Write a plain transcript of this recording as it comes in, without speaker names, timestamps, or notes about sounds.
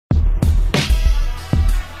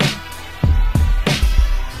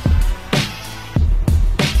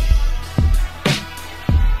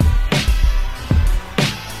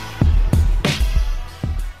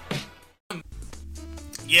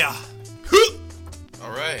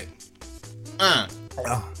Hello.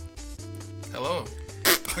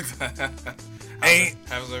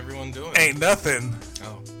 How's everyone doing? Ain't nothing.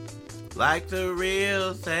 Oh. Like the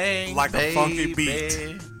real thing, Like baby. a funky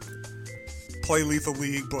beat. Play Lethal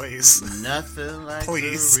League Blaze. Nothing like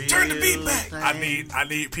Please the real turn the beat back. thing. I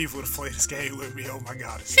need people to play this game with me. Oh my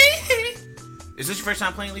god. Is this your first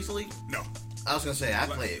time playing Lethal League? No. I was gonna say I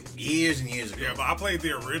played it years and years ago. Yeah, but I played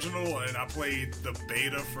the original and I played the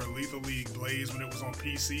beta for Lethal League Blaze when it was on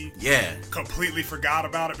PC. Yeah. Completely forgot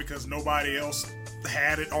about it because nobody else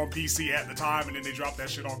had it on PC at the time, and then they dropped that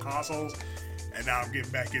shit on consoles. And now I'm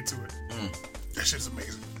getting back into it. That shit's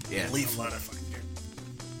amazing. Yeah. I love that fucking game.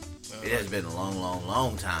 It has been a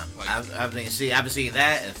long time. Like- I've been seeing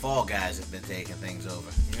that, and Fall Guys have been taking things over.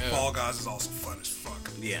 Yeah. Fall Guys is also fun as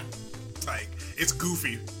fuck. Yeah. Like, it's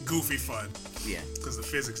goofy fun. Yeah. Because the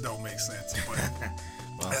physics don't make sense. But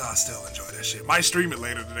Well. I still enjoy that shit. Might stream it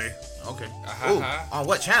later today. Okay. Uh-huh. Ooh, on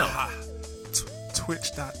what channel?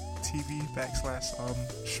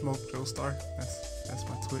 Twitch.tv/Smoke Joestar. That's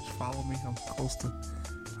my Twitch. Follow me. I'm close to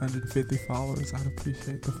 150 followers. I'd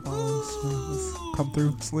appreciate the follows. Let's come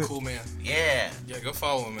through. Slip. Cool, man. Yeah. Yeah, go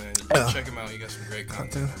follow him, man. Check him out. He got some great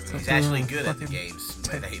content. He's actually good at the games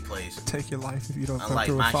that he plays. Take your life if you don't come Unlike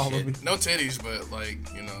through my and follow shit. me. No titties, but like,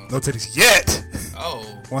 No titties yet. Oh.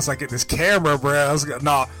 Once I get this camera, bruh.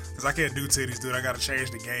 Because I can't do titties, dude. I gotta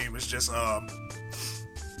change the game. It's just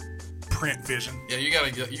print vision. Yeah, you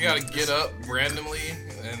gotta get up randomly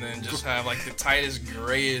and then just have like the tightest,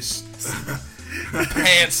 grayest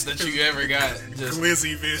pants that you ever got. Just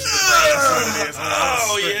Glizzy vision.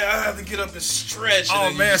 oh yeah, I have to get up and stretch. And Oh,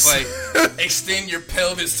 then you man. just like extend your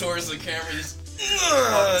pelvis towards the camera. Just,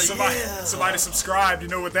 Somebody subscribed. You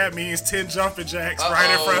know what that means? 10 jumping jacks right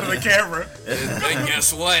in front of the camera. And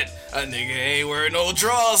guess what? A nigga ain't wearing no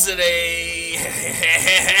drawers today.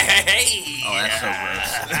 Oh, that's so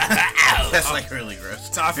gross. That's like really gross.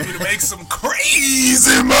 Time for me to make some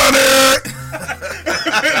crazy money.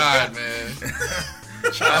 God, man.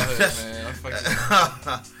 Childhood, man.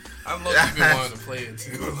 I've been wanting to play it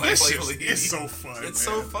too. Like, It's so fun. It's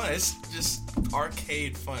man. so fun. It's just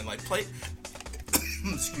arcade fun. Like play.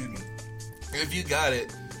 Excuse me. If you got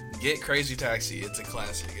it, get Crazy Taxi. It's a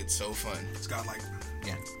classic. It's so fun. It's got like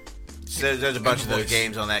Yeah. So there's a bunch of those voice.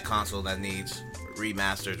 games on that console that needs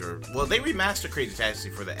remastered they remastered Crazy Taxi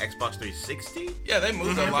for the Xbox 360. Yeah, they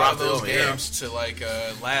moved a lot Brought of those them, yeah. games to like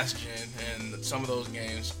last gen, and some of those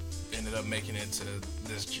games ended up making it to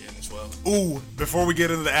this gen as well. Ooh, before we get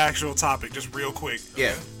into the actual topic, just real quick.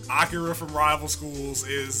 Yeah. Akira from Rival Schools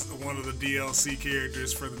is one of the DLC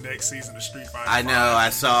characters for the next season of Street Fighter. I know. I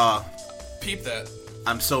saw. Peep that.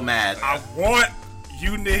 I'm so mad. I want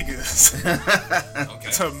you niggas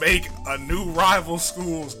Okay. to make a new Rival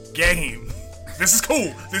Schools game. This is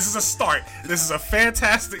cool. This is a start. This is a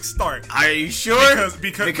fantastic start. Are you sure?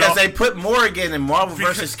 Because they put Morrigan in Marvel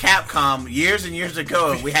vs. Capcom years and years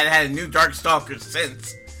ago. We hadn't had a new Darkstalker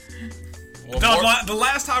since. Well, The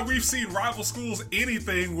last time we've seen Rival Schools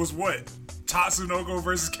anything was what? Tatsunoko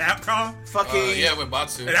versus Capcom? Fucking yeah, with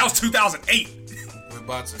Batsu. And that was 2008. With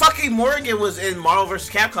Batsu. fucking Morrigan was in Marvel vs.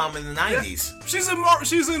 Capcom in the 90s. She's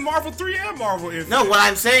in Marvel 3 and Marvel Infinite. No, what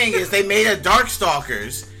I'm saying is they made a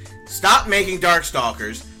Darkstalkers, stopped making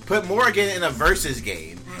Darkstalkers, put Morrigan in a versus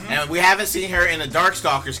game, and we haven't seen her in a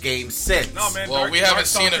Darkstalkers game since. No, man. Well, we haven't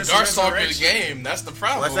seen a Darkstalkers Resurrection. game. That's the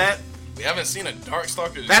problem. What's that? We haven't seen a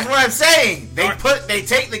Darkstalkers That's game. what I'm saying. They Dark-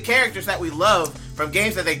 take the characters that we love from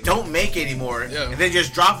games that they don't make anymore, Yeah. and then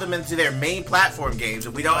just drop them into their main platform games,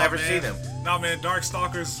 and we don't ever see them. No, man.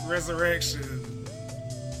 Darkstalkers Resurrection.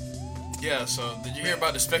 Yeah, so did you hear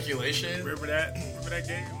about the speculation? Remember that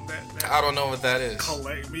game? That I don't know what that is.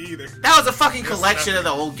 collect me either. That was a fucking Yes, collection that- of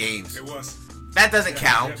the old games. It was. That doesn't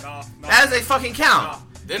count. Yeah, no. That does a fucking count.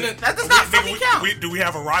 Didn't it? That does not fucking count. Do we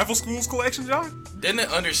have a Rival Schools collection, John? Didn't it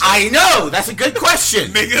understand? I know. That's a good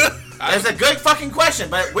question. Nigga. That's a good fucking question,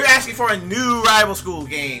 but we're asking for a new Rival School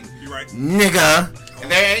game, You right. nigga. And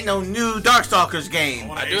there ain't no new Darkstalkers game,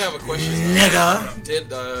 I do have a question. nigga.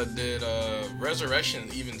 Did Resurrection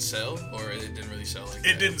even sell, or it didn't really sell like It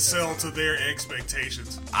that? didn't sell to their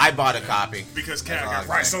expectations I bought a copy. because That's all I Capcom.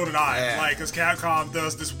 Right, got. so did I. Yeah. Like, because Capcom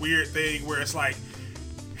does this weird thing where it's like,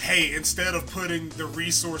 hey, instead of putting the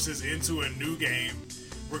resources into a new game,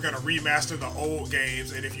 we're gonna remaster the old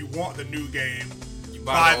games, and if you want the new game,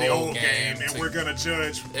 buy the old game, and we're gonna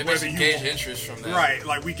judge It makes whether you you gauge want- interest from that. Right,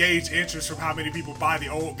 like we gauge interest from how many people buy the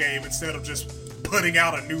old game instead of just putting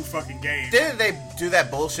out a new fucking game. Didn't they do that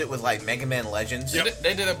bullshit with like Mega Man Legends? They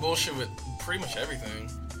did that bullshit with pretty much everything.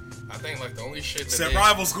 I think like the only shit that Except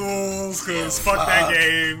Rival Schools, because fuck that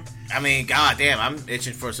game. I mean, goddamn, I'm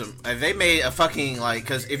itching for some. They made a fucking like,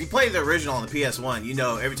 because if you play the original on the PS1, you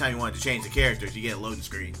know every time you wanted to change the characters, you get a loading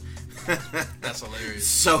screen. That's hilarious.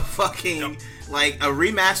 So fucking like a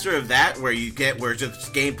remaster of that where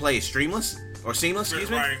just gameplay is streamless or seamless. Excuse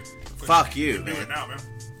me. Right. Fuck you, Do man. it now, man.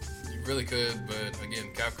 You really could, but again,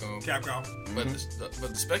 Capcom. Capcom. But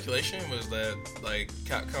the speculation was that like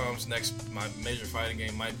Capcom's next major fighting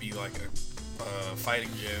game might be like a fighting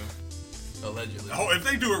gym, allegedly. Oh, if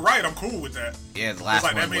they do it right, I'm cool with that. Yeah, the last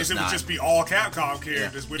Like one that means was it would not. just be all Capcom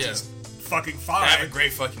characters, which is fucking They have a fine.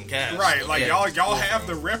 great fucking cast. Right, like Yeah. y'all have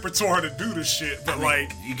the repertoire to do this shit, but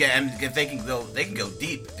like You get, and if they can go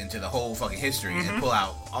deep into the whole fucking history and pull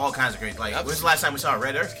out all kinds of great. Like, when's the last time we saw a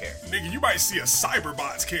Red Earth character nigga, you might see a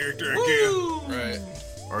Cyberbots character again. Right.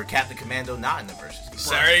 or Captain Commando not in the versus game?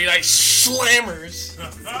 Saturday Night Slammers.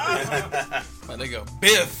 My nigga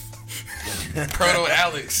Biff. Proto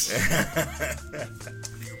Alex.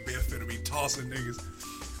 Nigga Biff finna be tossing niggas.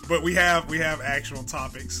 But we have actual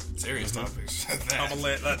topics. Serious topics. I'm gonna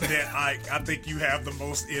let that I think you have the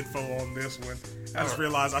most info on this one. I just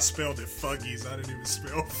realized I spelled it Fuggies. I didn't even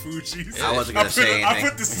spell Fuji's. I wasn't gonna say I anything.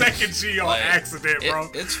 put the second G on Like, accident, bro.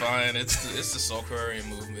 It's fine. It's the Soul Korean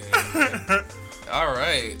movement. All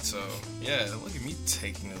right, so yeah, look at me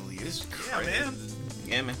taking the lead. This is crazy. man.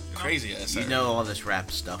 Yeah, man. Crazy ass. You know all this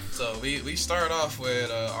rap stuff. So we start off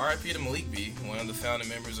with R.I.P. to Malik B, one of the founding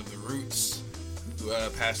members of the Roots, who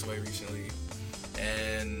passed away recently,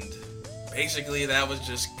 and basically that was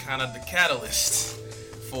just kind of the catalyst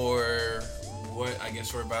for what I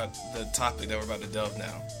guess we're about, the topic that we're about to delve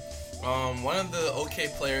now. One of the OK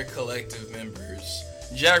Player Collective members,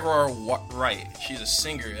 Jaguar Wright, she's a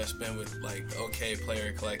singer that's been with like the OK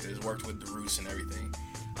Player Collective, has worked with the Roots and everything.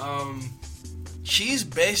 She's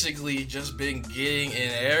basically just been getting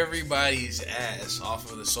in everybody's ass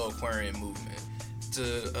off of the Soulquarian movement.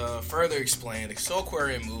 To further explain, the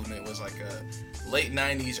Soulquarian movement was like a late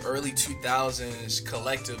 90s, early 2000s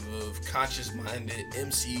collective of conscious-minded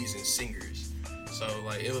MCs and singers. So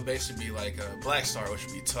like it would basically be like Black Star, which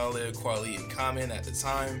would be Talib Kweli and Common at the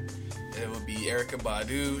time. It would be Erykah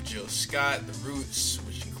Badu, Jill Scott, The Roots,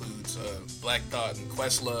 which includes Black Thought and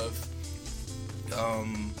Questlove.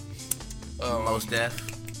 Mos Def.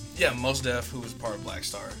 Yeah, Mos Def, who was part of Black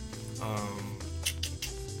Star.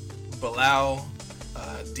 Bilal,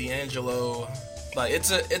 D'Angelo. Like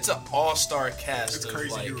it's an all-star cast. It's of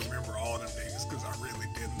crazy like, you remember all them niggas because I really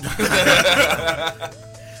didn't.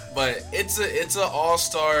 but it's an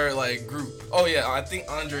all-star like group. Oh yeah, I think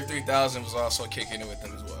Andre 3000 was also kicking it with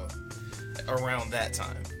them as well around that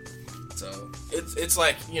time. So it's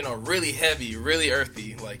like, you know, really heavy, really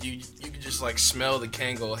earthy. Like you can just like smell the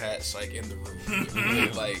Kango hats like in the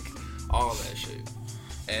room, like all that shit.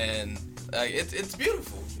 And like it's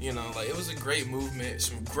beautiful, you know. Like it was a great movement.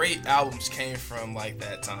 Some great albums came from like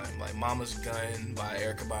that time, like Mama's Gun by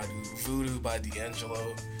Erykah Badu, Voodoo by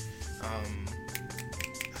D'Angelo,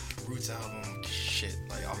 Roots album, shit,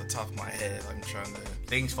 like off the top of my head, I'm trying to.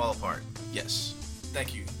 Things Fall Apart. Yes,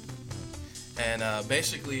 thank you. And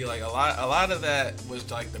basically, like a lot of that was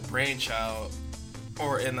like the brainchild,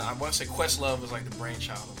 and I want to say Questlove was like the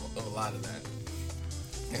brainchild of a lot of that.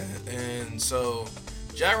 And so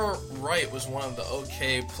Jaguar Wright was one of the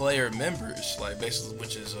OK Player members, like basically,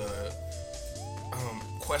 which is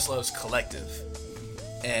Questlove's collective.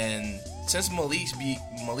 And since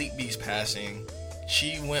Malik B's passing,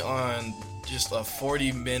 she went on just a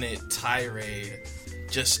 40-minute tirade,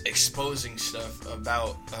 just exposing stuff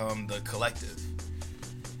about the collective.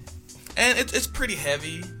 And it's pretty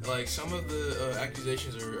heavy. Like some of the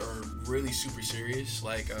accusations are really super serious.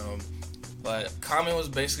 Like Common was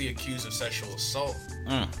basically accused of sexual assault.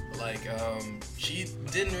 Like she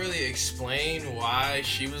didn't really explain why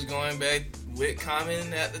she was going back with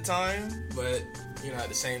Common at the time, but you know, at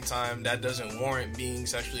the same time, that doesn't warrant being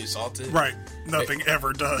sexually assaulted. Right. Nothing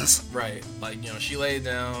ever does. Right. Like, you know, she laid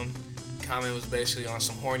down. Common was basically on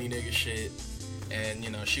some horny nigga shit. And,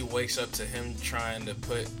 you know, she wakes up to him trying to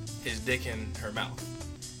put his dick in her mouth.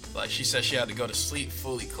 Like, she said she had to go to sleep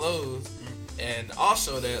fully clothed. And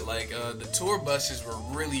also that, like, the tour buses were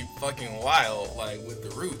really fucking wild, like, with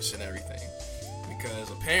the Roots and everything.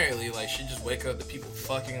 Because apparently, like, she'd just wake up to people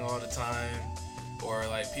fucking all the time. Or,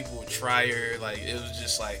 like, people would try her. Like, it was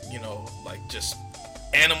just, like, you know, like, just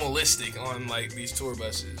animalistic on, like, these tour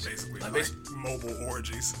buses. Basically, like, mobile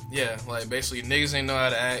orgies. Yeah, like, basically, niggas ain't know how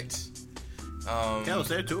to act. Yeah, it's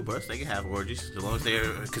their tour bus. They can have orgies as long as they're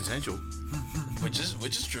consensual. Which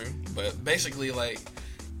is true. But basically, like,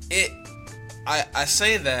 I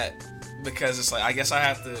say that because it's like, I guess I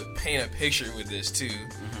have to paint a picture with this too.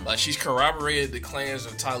 Like, she's corroborated the claims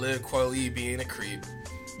of Talib Kweli being a creep.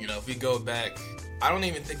 You know, if we go back, I don't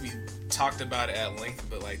even think we talked about it at length,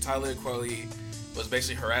 but like, Talib Kweli was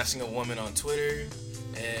basically harassing a woman on Twitter,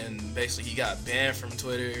 and basically he got banned from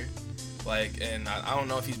Twitter. Like, and I don't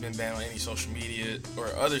know if he's been banned on any social media or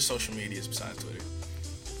other social medias besides Twitter.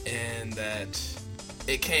 And that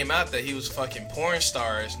it came out that he was fucking porn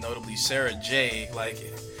stars, notably Sarah J. Like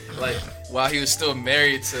while he was still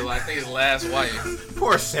married to, I think, his last wife.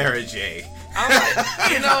 Poor Sarah J. I'm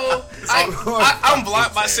like, you know, I'm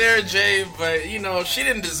blocked by Sarah J. But you know, she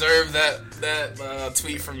didn't deserve that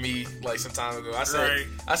tweet from me like some time ago. I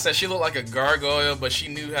said she looked like a gargoyle, but she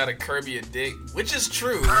knew how to Kirby a dick, which is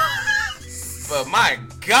true. But my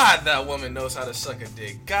God, that woman knows how to suck a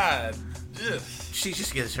dick. God, ugh. She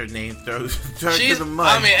just gets her name thrown to the mud.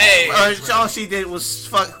 I mean, hey, all she did was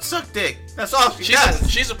suck dick. That's all she does.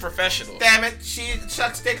 She's a professional. Damn it, she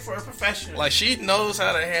sucks dick for a professional. Like, she knows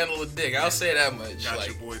how to handle a dick. I'll say that much. Got like,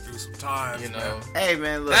 your boy through some time. You know. Hey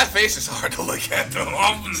man, look. That face is hard to look at though.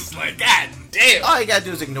 I'm just like, God damn. All you gotta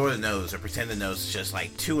do is ignore the nose or pretend the nose is just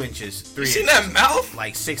like 2 inches, 3 inches. You seen that mouth?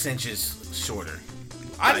 Like 6 inches shorter.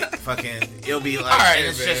 Like, fucking, it'll be like, right, and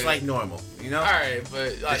it's man. just like normal, you know? Alright,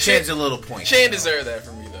 but like, the chin's a little pointy. She ain't deserve that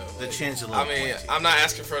from me though. The chin's a little pointy. I'm not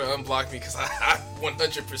asking for her to unblock me because I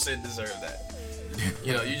 100% deserve that.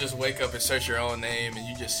 You know, you just wake up and search your own name and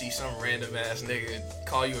you just see some random ass nigga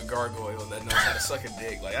call you a gargoyle that knows how to suck a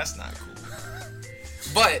dick. Like, that's not cool.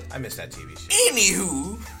 But I miss that TV show.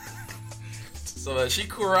 Anywho, so she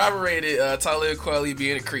corroborated Talib Kweli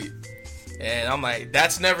being a creep. And I'm like,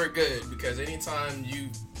 that's never good, because anytime you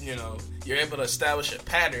know, you're able to establish a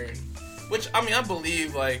pattern, which, I mean, I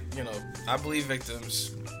believe, like, you know, I believe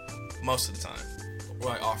victims most of the time,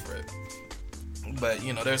 like, offer it. But,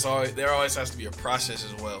 you know, there always has to be a process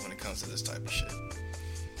as well when it comes to this type of shit.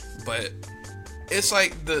 But it's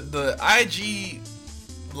like the IG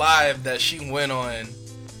live that she went on,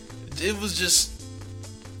 it was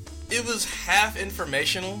half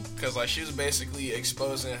informational, because, like, she was basically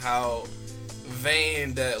exposing how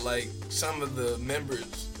vain that, like, some of the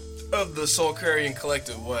members of the Soul Carrying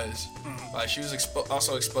Collective was. Like, she was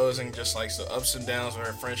also exposing just, like, the ups and downs of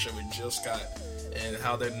her friendship with Jill Scott, and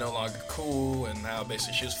how they're no longer cool, and how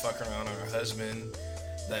basically she was fucking around on her husband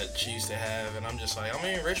that she used to have. And I'm just like, I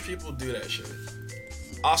mean, rich people do that shit.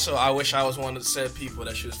 Also, I wish I was one of the said people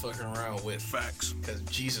that she was fucking around with. Facts. Because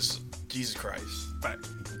Jesus Christ. Facts.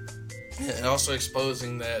 And also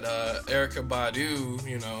exposing that Erykah Badu,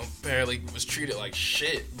 you know, apparently was treated like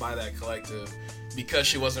shit by that collective because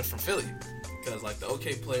she wasn't from Philly. Because, like, the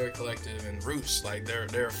OK Player Collective and Roots, like,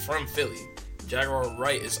 they're from Philly. Jaguar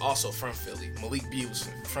Wright is also from Philly. Malik B was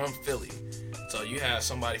from Philly. So you have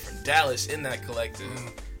somebody from Dallas in that collective,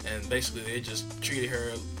 and basically they just treated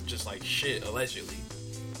her just like shit, allegedly.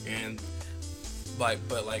 And, like,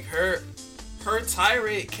 but, like, her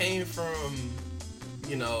tirade came from,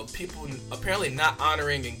 you know, people apparently not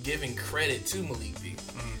honoring and giving credit to Malik B.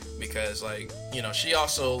 Because, like, you know, she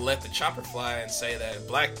also let the chopper fly and say that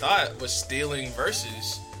Black Thought was stealing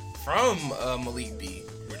verses from Malik B.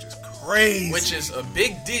 Which is crazy. Which is a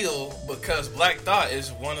big deal, because Black Thought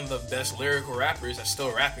is one of the best lyrical rappers that's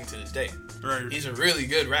still rapping to this day. Right. He's a really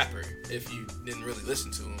good rapper, if you didn't really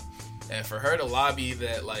listen to him. And for her to lobby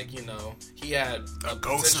that, like, you know, he had a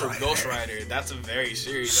potential ghostwriter, that's a very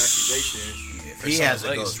serious accusation. He has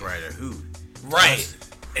a ghostwriter. Who? Right.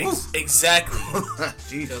 Exactly. Jesus.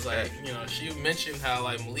 Because, like, you know, she mentioned how,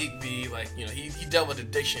 like, Malik B, like, you know, he dealt with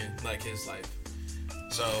addiction, like, his life.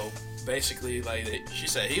 So, basically, like, she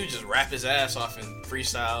said he would just rap his ass off in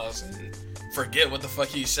freestyles and forget what the fuck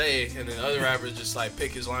he say, and then other rappers just, like,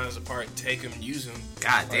 pick his lines apart, take him, use him.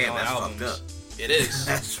 God damn, on that's albums. fucked up. It is.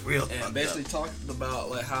 That's real fucked And basically talked about,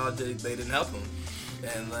 like, how they didn't help him.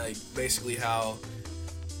 And, like, basically how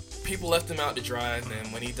people left him out to dry, and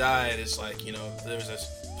then when he died, it's like, you know, there was this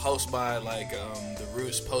post by, like, the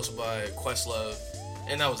Roots post by Questlove,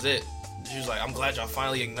 and that was it. She was like, I'm glad y'all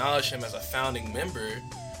finally acknowledged him as a founding member,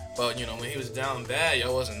 but, you know, when he was down bad,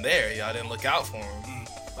 y'all wasn't there. Y'all didn't look out for him.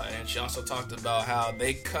 And she also talked about how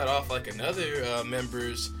they cut off, like, another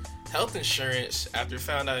member's health insurance after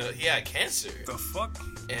found out he had cancer. The fuck?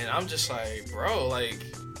 And I'm just like, bro, like,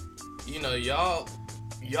 you know, y'all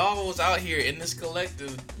was out here in this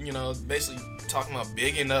collective, you know, basically talking about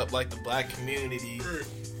bigging up, like, the black community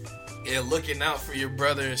and looking out for your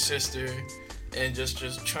brother and sister, and just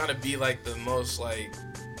trying to be, like, the most, like,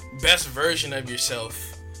 best version of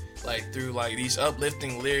yourself, like, through, like, these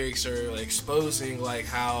uplifting lyrics, or, like, exposing, like,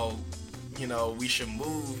 how, we should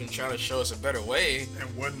move and try to show us a better way.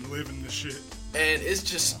 And wasn't living the shit. And it's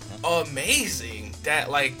just amazing that,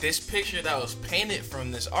 like, this picture that was painted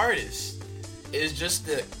from this artist is just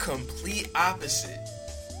the complete opposite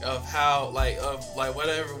of how,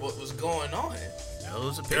 what was going on. It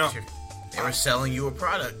was a picture. Yeah. They were selling you a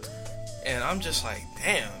product. And I'm just like,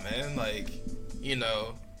 damn, man, like,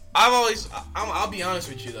 I'll be honest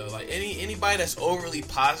with you though, like anybody that's overly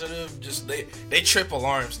positive, just they trip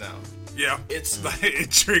alarms now. Yeah, it's like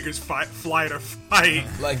it triggers flight or fight.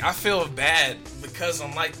 Like, I feel bad because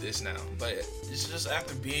I'm like this now, but it's just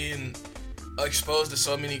after being exposed to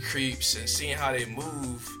so many creeps and seeing how they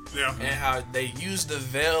move, and how they use the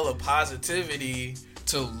veil of positivity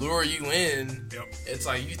to lure you in. Yep. It's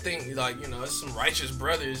like you think, like, it's some righteous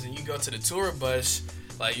brothers, and you go to the tour bus,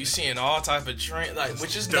 like, you seeing all type of train, like,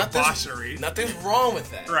 which is nothing's wrong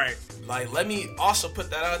with that. Right. Like, let me also put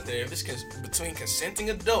that out there. If it's between consenting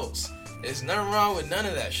adults, there's nothing wrong with none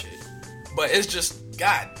of that shit. But it's just,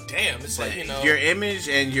 god damn, it's like, your image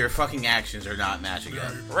and your fucking actions are not matching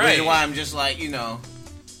up. Right. Which is why I'm just like,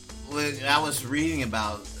 when I was reading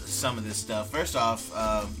about some of this stuff. First off,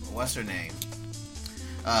 what's her name?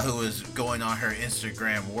 Who was going on her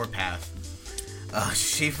Instagram warpath.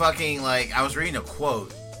 She fucking, like, I was reading a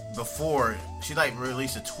quote before, she, like,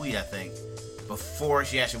 released a tweet, I think, before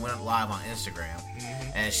she actually went live on Instagram.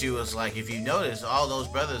 And she was like, if you notice, all those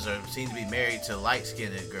brothers seem to be married to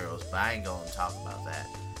light-skinned girls, but I ain't gonna talk about that.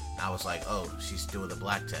 And I was like, oh, she's doing the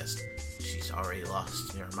black test. She's already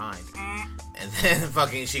lost her mind. And then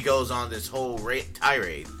fucking she goes on this whole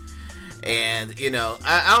tirade. And,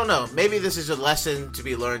 I don't know, maybe this is a lesson to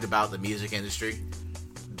be learned about the music industry.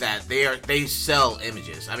 That they sell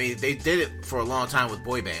images. I mean, they did it for a long time with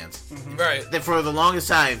boy bands. Right. That for the longest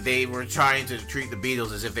time, they were trying to treat the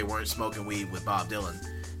Beatles as if they weren't smoking weed with Bob Dylan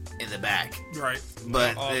in the back. Right.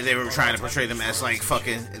 But they were trying to portray them as, like,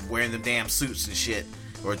 fucking wearing them damn suits and shit.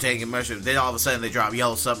 Or taking mushrooms. Then all of a sudden they drop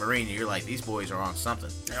Yellow Submarine and you're like, these boys are on something.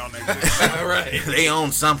 They're on that good. Right. They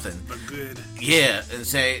own something. But good. Yeah. And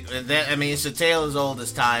that, I mean, it's a tale as old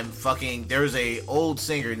as time. Fucking, there's a old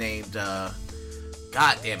singer named,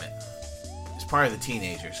 God damn it. It's part of the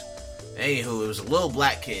Teenagers. Anywho, it was a little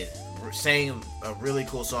black kid sang a really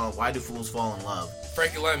cool song, Why Do Fools Fall in Love?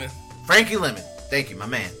 Frankie Lemon. Thank you, my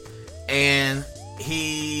man. And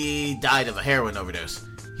he died of a heroin overdose.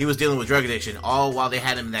 He was dealing with drug addiction, all while they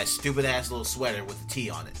had him in that stupid-ass little sweater with the T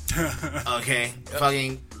on it. Okay? Yep.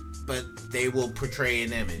 Fucking, but they will portray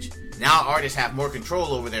an image. Now artists have more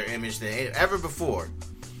control over their image than ever before.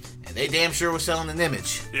 And they damn sure were selling an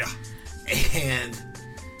image. Yeah. And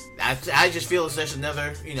I just feel it's just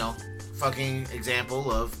another, fucking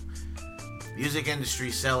example of music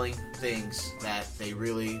industry selling things that they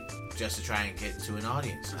really just to try and get to an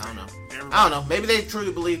audience. I don't know. Maybe they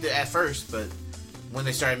truly believed it at first, but when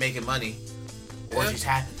they started making money, orgies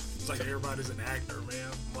happened. It's like everybody's an actor,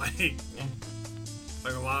 man.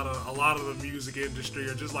 Like a lot of the music industry,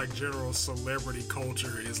 or just like general celebrity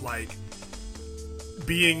culture, is like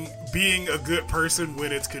being a good person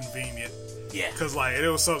when it's convenient. Yeah. Because, like, it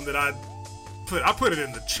was something that I put it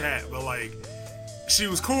in the chat, but, like, she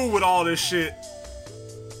was cool with all this shit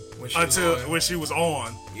when she was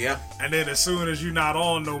on. Yeah. And then as soon as you're not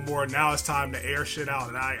on no more, now it's time to air shit out.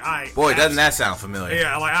 And Boy, doesn't that sound familiar?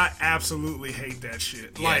 Yeah, like, I absolutely hate that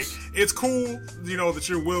shit. Yes. Like, it's cool, that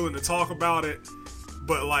you're willing to talk about it,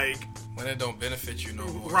 but, like... when it don't benefit you no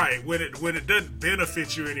more. Right. When it doesn't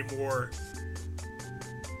benefit you anymore,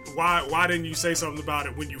 why didn't you say something about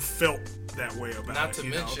it when you felt that way about it? Not to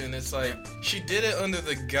mention, it's like, she did it under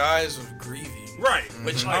the guise of grieving. Right.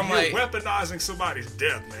 Which like, I'm you're like... weaponizing somebody's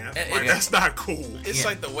death, man. And that's not cool. It's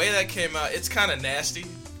like the way that came out, it's kind of nasty.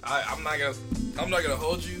 I'm not gonna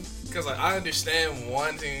hold you, because, like, I understand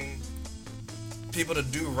wanting people to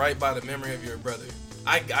do right by the memory of your brother.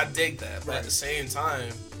 I dig that, but at the same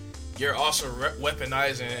time, you're also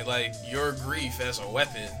weaponizing, like, your grief as a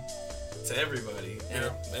weapon to everybody. And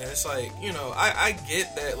it's like, I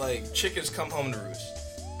get that, like, chickens come home to roost.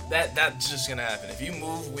 That's just gonna happen. If you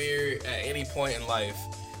move weird at any point in life,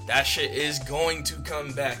 that shit is going to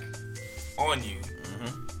come back on you.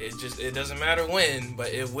 It doesn't matter when, but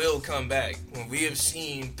it will come back. When we have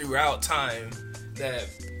seen throughout time that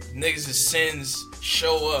niggas' sins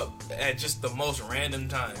show up at just the most random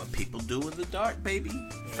time. What people do in the dark, baby.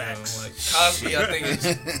 Facts. Like Cosby, I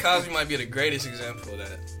think Cosby might be the greatest example of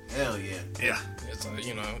that. Hell yeah. Yeah. It's like,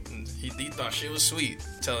 he thought shit was sweet,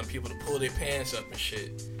 telling people to pull their pants up and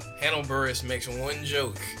shit. Hannibal Buress makes one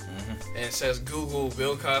joke and says, Google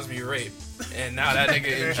Bill Cosby rape. And now that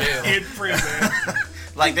nigga in jail. In prison.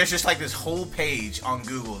 Like, there's just like this whole page on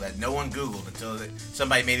Google that no one Googled until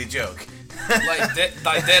somebody made a joke. like dead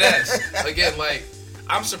ass. Again, like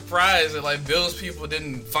I'm surprised that like Bill's people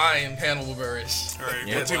didn't find Hannibal Buress. All right,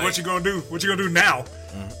 Yeah. what you gonna do? What you gonna do now?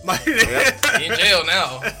 Like, He in jail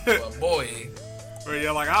now, but boy. but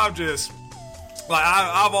yeah, like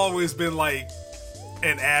I've always been like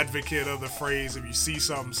an advocate of the phrase: if you see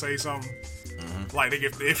something, say something. Like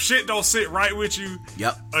if shit don't sit right with you,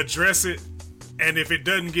 Yep. address it, and if it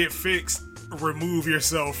doesn't get fixed, remove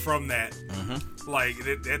yourself from that. Like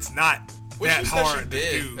it's not Which that she said hard she to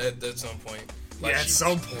did do. at some point. Like Yeah, at she-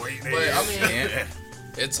 some point. But I mean, Yeah.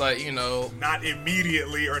 it's like, you know, not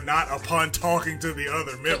immediately or not upon talking to the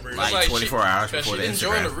other members. Like, it's 24 hours 'cause before she the didn't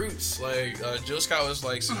join the Instagram. Roots. Like Jill Scott was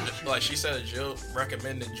like, like she said, Jill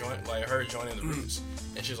recommended her joining the Roots,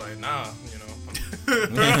 and she's like, nah, you know,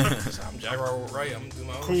 I'm Jaguar Wright. I'm gonna do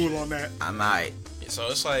my own Cool shit. on that. I might. So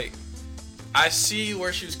it's like, I see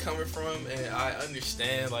where she was coming from, and I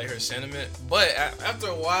understand like her sentiment. But after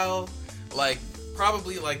a while, like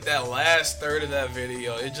probably like that last third of that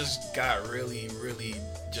video, it just got really, really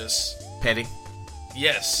just. Petty.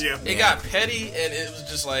 Yes. Yeah. It got petty, and it was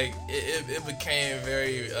just like it became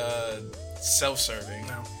very self-serving.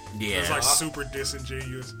 No. Yeah. It's like super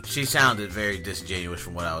disingenuous. She sounded very disingenuous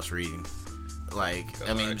from what I was reading. Like,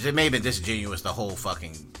 I mean, it may have been disingenuous the whole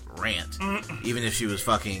fucking rant. Even if she was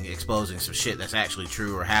fucking exposing some shit that's actually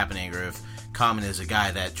true or happening, or if Common is a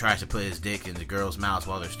guy that tries to put his dick in the girls' mouths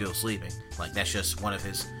while they're still sleeping. Like, that's just one of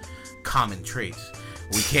his common traits.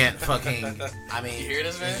 We can't fucking. I mean, You hear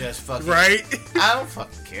this, man? it's just fucking. Right? I don't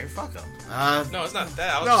fucking care. Fuck them. No, it's not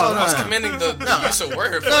that. I was, No, I was no. commending the use of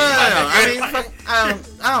word. No. I mean, fuck,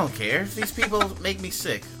 I don't care. These people make me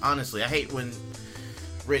sick. Honestly, I hate when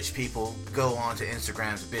rich people go on to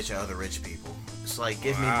Instagram to bitch at other rich people. It's like,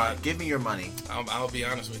 give me your money. I'll be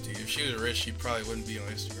honest with you. If she was rich, she probably wouldn't be on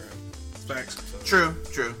Instagram. Facts. True.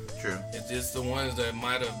 It's the ones that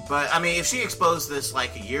might have. But I mean, if she exposed this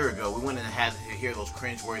like a year ago, we wouldn't have had to hear those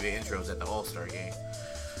cringe-worthy intros at the All-Star game.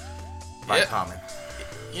 By Yeah. Common.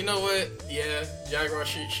 You know what? Yeah, Jaguar.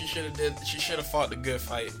 She should have She should have fought the good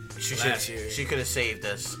fight last year. She could have saved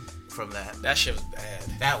us from that. That shit was bad.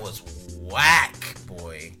 That was whack,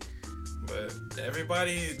 boy. But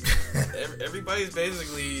everybody's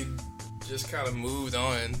basically just kind of moved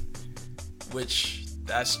on, which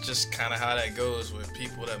that's just kind of how that goes with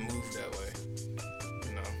people that move that way.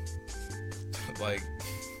 You know,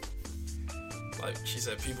 like she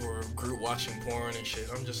said, people were group watching porn and shit.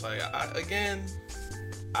 I'm just like,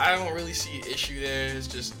 I don't really see an issue there. It's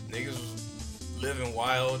just niggas was living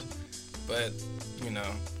wild, but you know.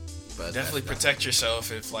 But Definitely protect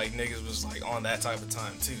yourself if like niggas was like on that type of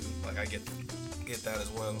time too. Like I get that as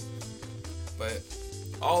well. But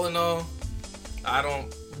all in all, I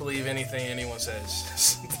don't believe anything anyone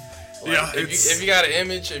says. Like, Yeah, if you got an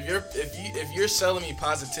image, if you're selling me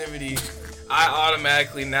positivity, I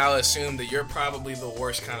automatically now assume that you're probably the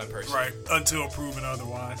worst kind of person. Right. Until proven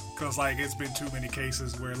otherwise. Because, like, it's been too many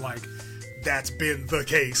cases where, like, that's been the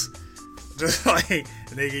case. Just like,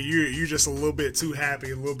 nigga, you just a little bit too happy,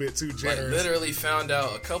 a little bit too Like generous. literally found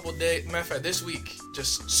out a couple days. Matter of fact, this week,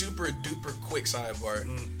 just super duper quick sidebar.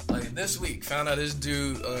 Like this week, found out this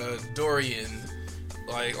dude Dorian,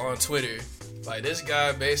 like on Twitter, like this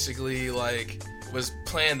guy basically like was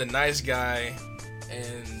playing the nice guy,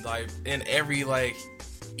 and like in every like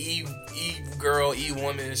e girl, e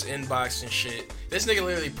woman's inbox and shit. This nigga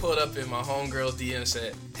literally pulled up in my homegirl's DM and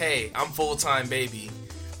said, "Hey, I'm full time, baby.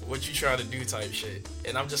 What you trying to do?" type shit.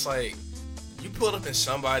 And I'm just like, you pulled up in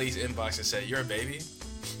somebody's inbox and said, "You're a baby?"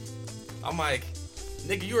 I'm like,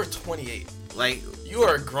 nigga, you are 28. like, You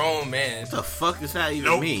are a grown man. what the fuck does that even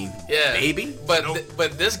Nope. mean? Yeah. Baby? But Nope.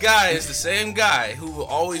 but this guy is the same guy who will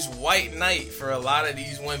always white knight for a lot of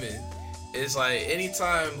these women. It's like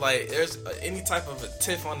anytime like there's any type of a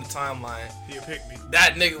tiff on the timeline, He'll pick me.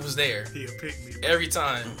 that nigga was there. He'll pick me. Every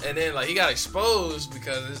time. And then like he got exposed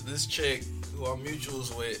because this chick who I'm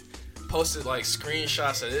mutuals with posted like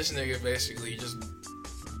screenshots of this nigga basically just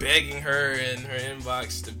begging her in her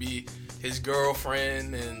inbox to be his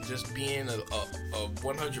girlfriend and just being a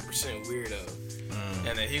 100% weirdo.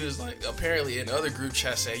 And then he was like apparently in other group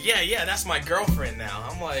chats saying, yeah, that's my girlfriend now.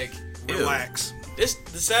 I'm like, Relax. the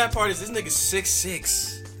sad part is this nigga's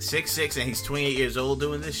 6'6". 6'6" and he's 28 years old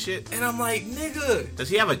doing this shit? And I'm like, nigga. Does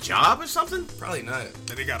he have a job or something? Probably not.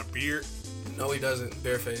 And he got a beard. No, he doesn't.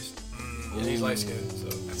 Barefaced. And he's light skinned, so.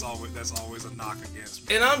 That's always a knock against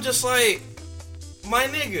me. And I'm just like, my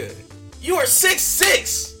nigga, you are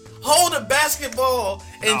 6'6". Hold a basketball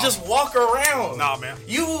and No. just walk around. Nah, man.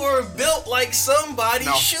 You were built like somebody's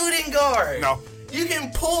No. shooting guard. No. You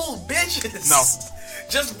can pull bitches. No.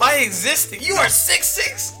 just by existing. You are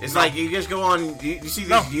 6'6". It's like you just go on. You see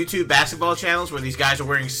these YouTube basketball channels where these guys are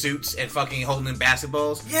wearing suits and fucking holding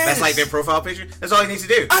basketballs. Yes. That's like their profile picture. That's all he needs to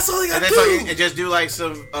do. That's all he gotta and do. Fucking, and just do like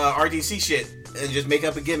some RDC shit and just make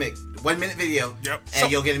up a gimmick. 1 minute video. Yep.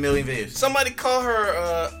 And you'll get 1 million views. Somebody call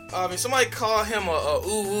her. Somebody call him a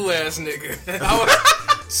ooh ass nigga.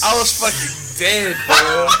 I was fucking dead,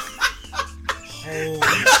 bro. Holy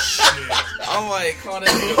shit. I'm like, call that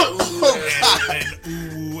nigga An ooh ass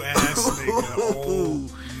nigga. ooh ass nigga. Oh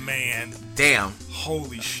man. Damn.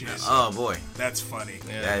 Holy shit. Oh boy. That's funny.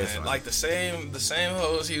 Yeah, That is man. funny. Like the same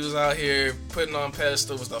hoes he was out here putting on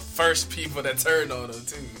pedestal was the first people that turned on him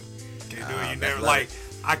too. Can't do it. You that's never love like. it.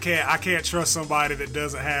 I can't trust somebody that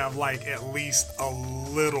doesn't have like at least a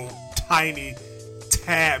little tiny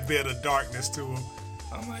tad bit of darkness to them.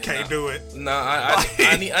 I'm like, Can't do it. No,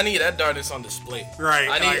 I need that darkness on display. Right.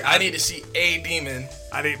 I need to see a demon.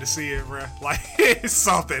 I need to see it, bro. Like it's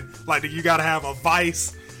something. Like you gotta have a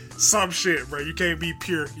vice, some shit, bro. You can't be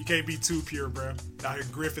pure. You can't be too pure, bro. Out here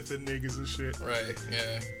Griffith and niggas and shit. Right.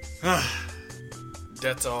 Yeah.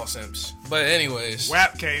 Death to all simps. But anyways.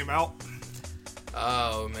 WAP came out.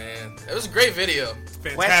 Oh man, it was a great video.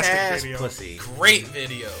 Wet Fantastic ass video. pussy. Great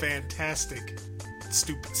video. Fantastic.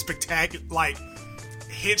 Stupid. Spectacular. Like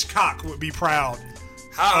Hitchcock would be proud.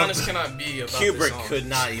 How honest can I be about this Kubrick song? could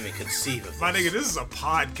not even conceive of this. My nigga, this is a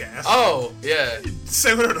podcast. Oh yeah.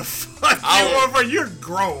 Say whatever the fuck I you would- want, bro. You're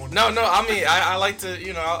grown. No. I mean, I like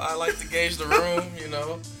to, I like to gauge the room.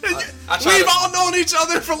 I try We've to- all known each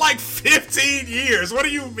other for like 15 years. What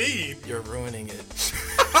do you mean? You're ruining it.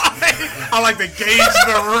 I like to gauge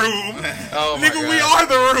the room. Oh my Nigga, God. we are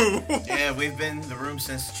the room. Yeah, we've been in the room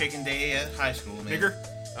since Chicken Day at high school, man. Nigger.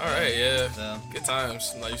 All right, yeah. So. Good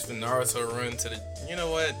times. I used to Naruto run to the. You know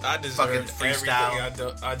what? I Fucking deserved freestyle.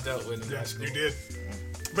 everything I dealt with in high Yeah, school. you did.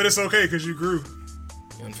 But it's okay because you grew.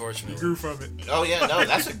 Unfortunately. Grew from it. Oh yeah, no,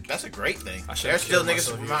 that's a great thing. I should've There's still killed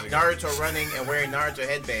niggas myself years ago. Naruto running and wearing Naruto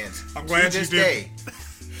headbands. I'm glad to you this did. day.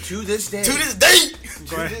 To this day. To this day.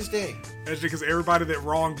 To this day. That's because everybody that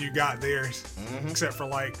wronged you got theirs. Mm-hmm. Except for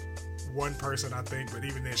like one person, I think. But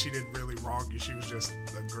even then, she didn't really wrong you. She was just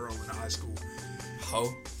a girl in high school.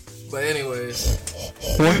 Ho. But anyways.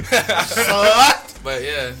 But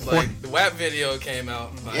yeah, like the WAP video came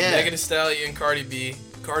out. Yeah. Megan Thee Stallion, Cardi B.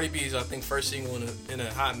 Cardi B is I think first single in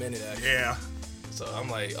a hot minute actually. Yeah. So I'm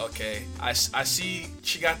like, okay, I see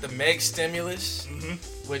she got the Meg stimulus,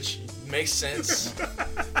 which makes sense.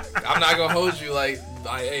 I'm not gonna hold you like,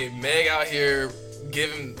 hey, Meg out here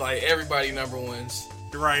giving like everybody number ones.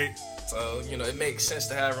 You're right. So it makes sense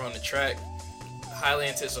to have her on the track. Highly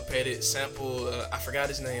anticipated sample. I forgot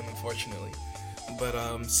his name unfortunately, but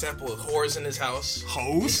sample Whores in His House.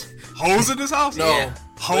 Hose? Hose in this house? No, Yeah.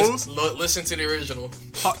 Hose? Listen to the original.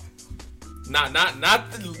 Ho- Not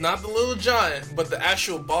the Lil Jon, but the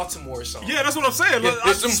actual Baltimore song. yeah, that's what I'm saying. Yeah, Look,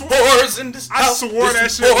 there's some whores in this I house. swore There's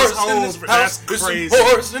that some shit was whores in this hoes, but house. that's There's crazy. some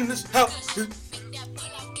whores in this house.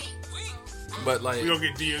 But like, We don't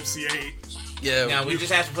get DMCA. yeah, Now we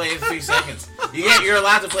just have to play it in 3 seconds. You're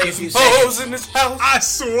allowed to play a few seconds. hoes in this house. I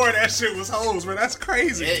swore that shit was hoes, man. That's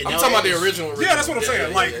crazy. Yeah, I'm no, talking about it the is. original. Yeah, that's what I'm saying.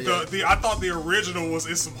 Yeah, like yeah. the I thought the original was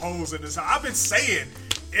 "It's some hoes in this house." I've been saying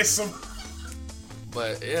it's some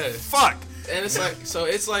But yeah, fuck. and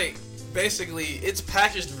it's like basically it's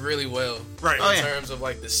packaged really well. Right. In Oh, yeah. terms of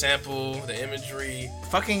like the sample, the imagery.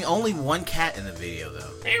 Fucking only one cat in the video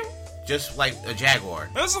though. Just like a jaguar.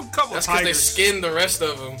 There's a couple That's of because they tigers. skinned the rest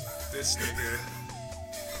of them. This nigga.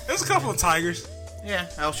 There's a couple of tigers. Yeah,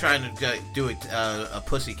 I was trying to do a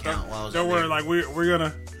pussy count while I was Don't in worry, there. like we're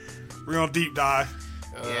gonna deep dive.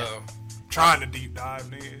 Yeah. Trying to deep dive,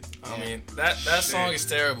 nigga. I mean that song is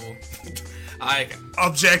terrible.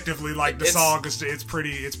 Objectively, like the It's- song is it's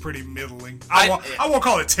pretty middling. I I won't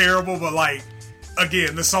call it terrible, but like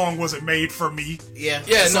again, the song wasn't made for me. Yeah.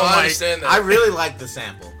 Yeah, So, no, like, I understand that. I really like the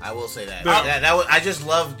sample. I will say that. Yeah. I just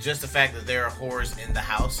love just the fact that there are whores in the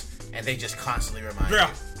house, and they just constantly remind Yeah,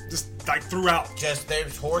 you. just like throughout. Just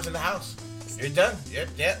there's whores in the house. You're done. Yep.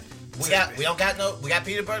 We got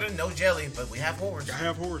peanut butter, no jelly, but we have whores. I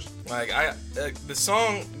have horse. Like the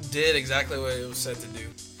song did exactly what it was set to do.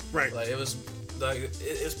 Right. Like it was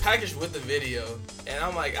packaged with the video, and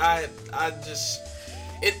I'm like I just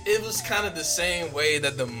it was kind of the same way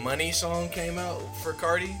that the Money song came out for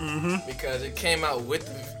Cardi, because it came out with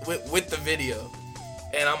the video,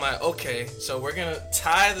 and I'm like, okay, so we're gonna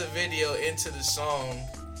tie the video into the song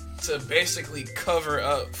to basically cover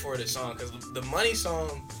up for the song, because the Money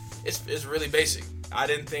song is really basic. I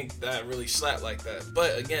didn't think that really slapped like that,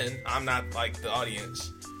 but again, I'm not like the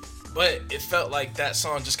audience. But it felt like that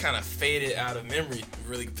song just kind of faded out of memory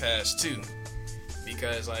really fast too,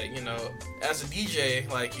 because, like, you know, as a DJ,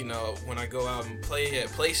 like, you know, when I go out and play at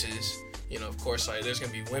places, you know, of course, like, there's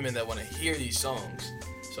gonna be women that want to hear these songs.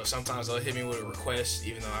 So sometimes they'll hit me with a request,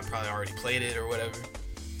 even though I probably already played it or whatever.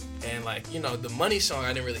 And, like, you know, the Money song,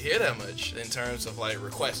 I didn't really hear that much in terms of, like,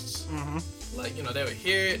 requests. Like, you know, they would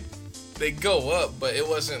hear it, they go up, but it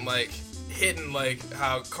wasn't, like, hitting, like,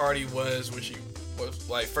 how Cardi was when she was,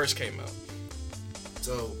 like, first came out.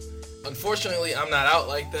 So, unfortunately, I'm not out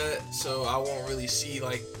like that, so I won't really see,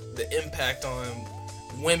 like, the impact on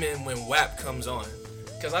women when WAP comes on.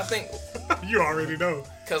 Because I think... You already know.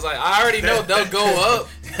 Because, like, I already know they'll go up,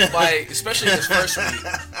 like, especially this first week.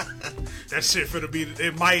 That shit finna be...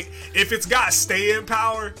 It might... If it's got staying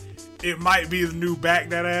power, it might be the new Back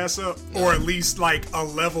That Ass Up, or at least, like, a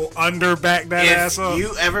level under Back That Ass Up. If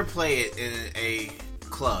you ever play it in a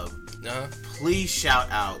club, please shout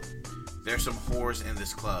out, there's some whores in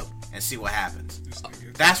this club, and see what happens.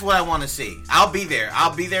 That's what I want to see. I'll be there.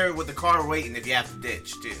 I'll be there with the car waiting if you have to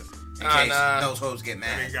ditch, too. In case those hoes get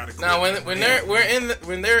mad. Now, when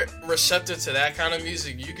they're receptive to that kind of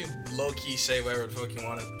music, you can low key say whatever the fuck you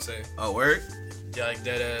want to say. Oh, word? Yeah, like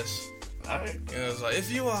dead ass. Alright. You know, it's like,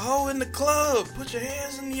 if you a hoe in the club, put your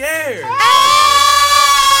hands in the air.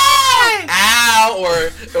 Ow! Or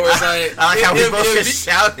it's like, I like how we both just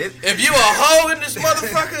shouted. If you a hoe in this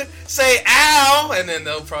motherfucker, say ow, and then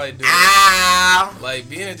they'll probably do Ow! it. Like,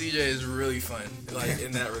 being a DJ is really fun, like,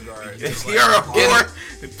 in that regard. If like, you're a whore,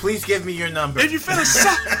 please give me your number. If you finna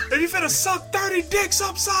suck 30 dicks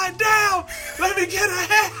upside down, let me get a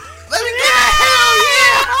head. Let me get a hell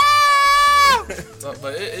yeah! So,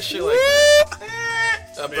 but it's shit like that.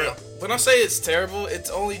 But when I say it's terrible, it's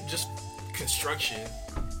only just construction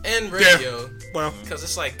and radio. Well, because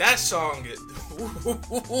it's like that song.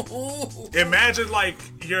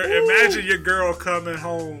 Imagine your girl coming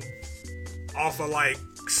home off of like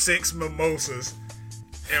 6 mimosas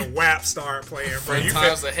and WAP start playing. Bro, Fun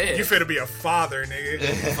times ahead. You finna be a father, nigga.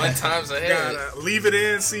 Fun times ahead. Leave It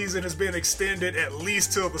In season has been extended at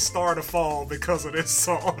least till the start of fall because of this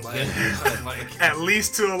song. Like, at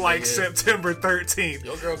least till like September 13th.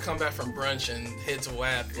 Your girl come back from brunch and hits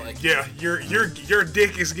WAP. Like, yeah, your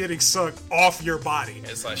dick is getting sucked off your body.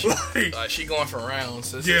 It's like she going for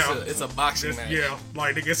rounds. It's a boxing match. Yeah,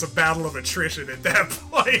 like it's a battle of attrition at that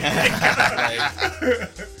point.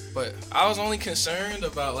 But I was only concerned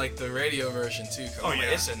about like the radio version too.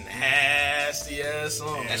 It's a nasty ass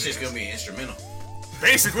song. That's just gonna be instrumental.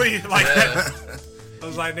 Basically, like I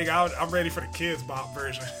was like, nigga, I'm ready for the Kids Bop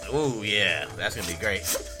version. Ooh, yeah, that's gonna be great.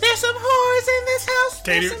 There's some whores in this house.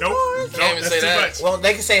 Katie, nope, can't even say that. Well,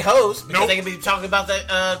 they can say hoes because they can be talking about the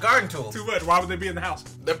garden tool. Too much. Why would they be in the house?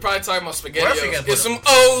 They're probably talking about SpaghettiOs. There's some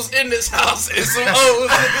O's in this house. It's some O's in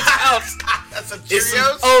this house. That's some Cheerios. It's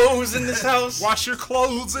some O's in this house. Wash your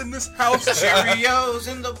clothes in this house. Cheerios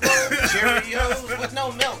in the bowl. Cheerios with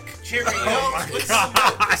no milk. Cheerios with some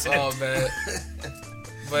milk. It's all bad.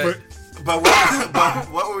 But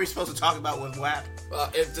what were we supposed to talk about with WAP?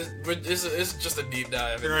 It's just a deep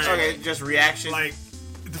dive. Right. Okay, just reaction. Like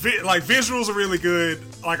visuals are really good.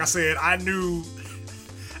 Like I said, I knew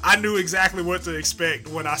exactly what to expect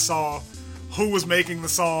when I saw who was making the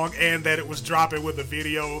song and that it was dropping with a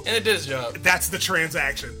video. And it did its job. That's the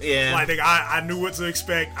transaction. Yeah. Like, I knew what to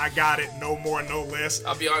expect. I got it. No more, no less.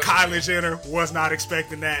 I'll be honest. Kylie Jenner was not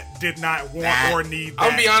expecting that. Did not want or need that.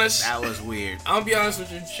 I'll be honest. That was weird. I'll be honest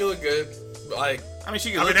with you. She looked good. But like, I mean,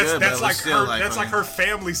 she could look good, that's but like still her. That's like her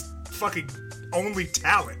family's fucking only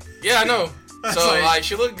talent. Yeah, I know. So like- like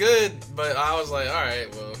she looked good, but I was like, all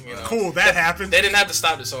right, well, you know, Cool, that happened. They didn't have to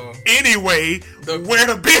stop the song. Anyway, where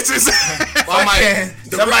the bitches at?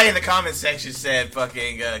 Somebody in the comment section said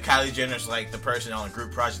fucking Kylie Jenner's like the person on a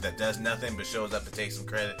group project that does nothing but shows up to take some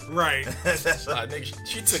credit. Right. Nigga,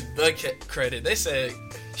 she took the credit. They said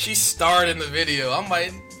she starred in the video. I'm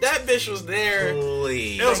like, that bitch was there.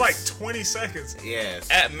 Please. It was like 20 seconds. Yes.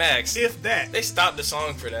 At max. If that. They stopped the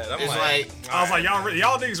song for that. It's like I was like,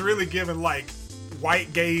 y'all niggas really giving like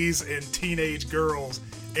white gays and teenage girls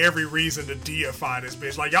every reason to deify this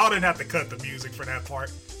bitch. Like, y'all didn't have to cut the music for that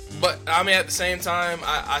part. But I mean, at the same time,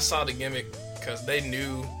 I saw the gimmick because they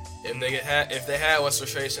knew if they had what's her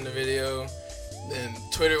face in the video, then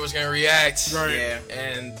Twitter was gonna react. Right. Yeah.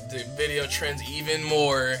 And the video trends even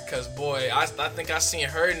more because boy, I think I seen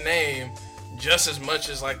her name just as much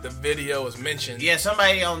as like the video was mentioned. Yeah,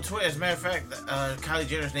 somebody on Twitter, as a matter of fact, Kylie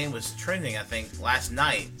Jenner's name was trending, I think, last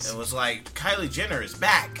night. It was like, Kylie Jenner is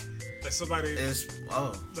back. Like somebody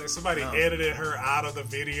Oh. edited her out of the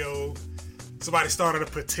video. Somebody started a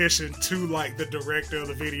petition to like the director of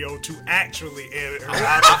the video to actually edit her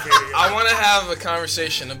out of the video. I want to have a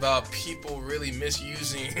conversation about people really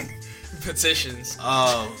misusing petitions.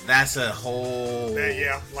 Oh, that's a whole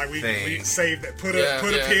like we thing. saved that. Put a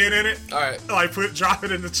pin in it. All right. Like drop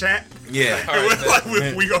it in the chat. Yeah. All right,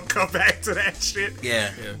 Like we gonna come back to that shit.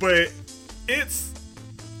 Yeah. But it's.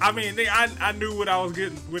 I mean, I knew what I was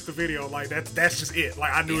getting with the video. Like that's just it.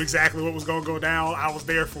 Like I knew exactly what was gonna go down. I was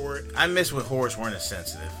there for it. I miss when whores weren't as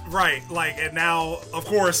sensitive. Right. Like, and now, of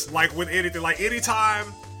course, like with anything, like anytime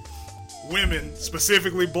women,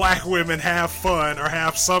 specifically black women, have fun or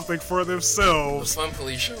have something for The themselves, fun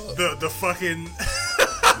police show up. the fucking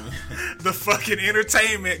the fucking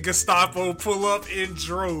entertainment Gestapo pull up in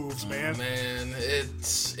droves, man. Man,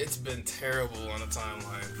 it's been terrible on the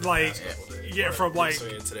timeline. For Like, the past couple days. yeah, from like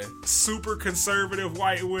Today. super conservative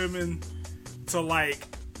white women to like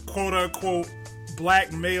quote unquote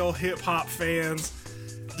black male hip hop fans.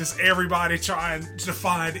 Just everybody trying to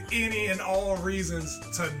find any and all reasons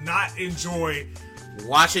to not enjoy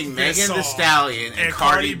Watching this Megan Thee song Stallion and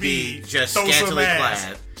Cardi B just throw some scantily ass.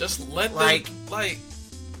 clad. Just let Like- them, like,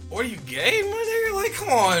 what are you gay, my nigga? Like, come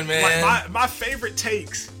on, man. Like my favorite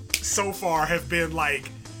takes so far have been like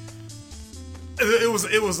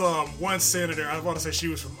it was one senator, I want to say she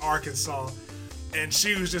was from Arkansas, and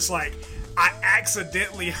she was just like, I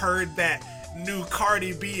accidentally heard that new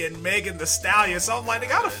Cardi B and Megan Thee Stallion. So I'm like,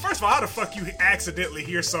 nigga, first of all, how the fuck you accidentally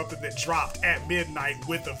hear something that dropped at midnight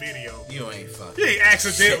with a video? You ain't fucking. You ain't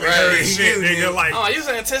accidentally Right. heard shit, nigga. Like, Oh, you was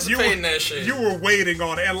anticipating that shit. you were waiting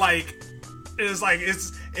on it, and like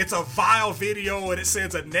it's a vile video, and it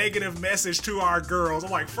sends a negative message to our girls.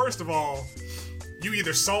 I'm like, first of all, you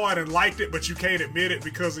either saw it and liked it, but you can't admit it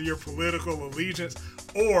because of your political allegiance,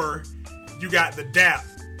 or you got the dap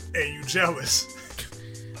and you jealous.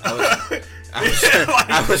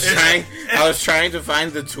 I was trying to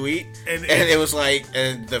find the tweet, and it was like,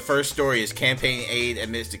 and the first story is campaign aide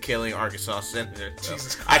admits to killing Arkansas senator. So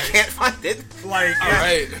Jesus I Christ. can't find it. Like, All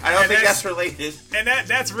right. I don't And think that's- that's related. and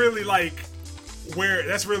that's really like where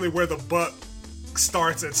the buck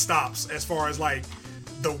starts and stops as far as like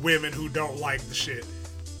the women who don't like the shit,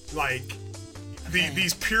 like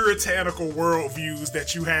these puritanical worldviews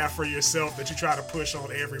that you have for yourself that you try to push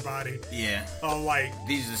on everybody. Yeah, Like,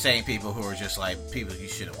 these are the same people who are just like people you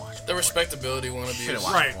shouldn't watch. The respectability Should wannabe. have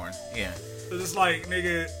watched Right. porn. Yeah, it's like,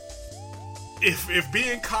 nigga, if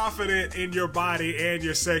being confident in your body and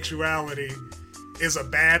your sexuality is a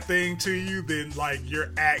bad thing to you, then like you're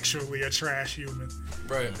actually a trash human.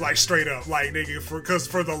 Right. Like, straight up, like, nigga, because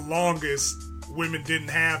for the longest, women didn't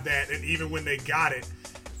have that, and even when they got it,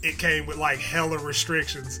 it came with like hella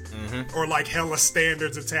restrictions or like hella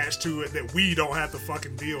standards attached to it that we don't have to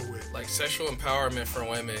fucking deal with. Like, sexual empowerment for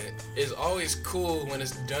women is always cool when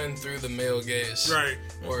it's done through the male gaze. Right.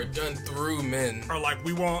 Or done through men. Or like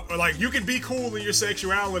or like you can be cool in your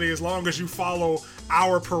sexuality as long as you follow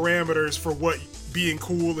our parameters for what being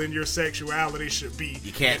cool in your sexuality should be.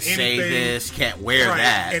 you can't And say anything- this, can't wear right,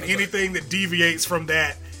 that. and anything that deviates from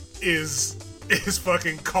that is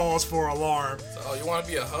fucking cause for alarm. Oh, you want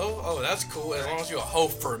to be a hoe? Oh, that's cool. As long as you're a hoe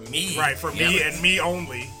for me. Right, for me and me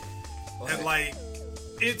only. And like,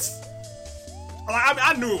 it's like,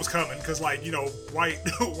 I knew it was coming because, like, you know,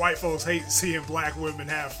 white folks hate seeing black women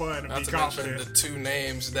have fun and Not be to mention confident. the two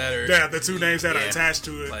names that are. Yeah, the two names that are Yeah. attached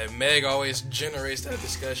to it. Like, Meg always generates that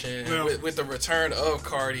discussion. Yeah. And with the return of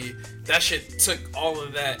Cardi, that shit took all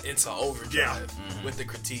of that into overdrive Yeah. with the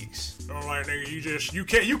critiques. I'm like, nigga,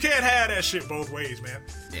 you can't have that shit both ways, man.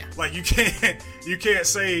 Yeah. Like, you can't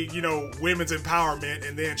say, you know, women's empowerment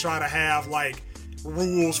and then try to have like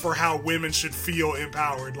rules for how women should feel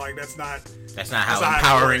empowered. Like, that's not how it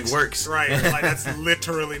empowering works. Right. Like, that's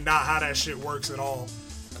literally not how that shit works at all.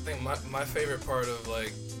 I think my favorite part of,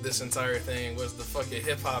 like, this entire thing was the fucking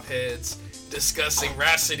hip-hop heads discussing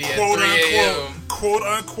Rhapsody at 3 a.m. Quote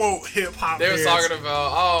unquote hip hop. They were talking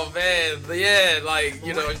about, oh man, yeah, like,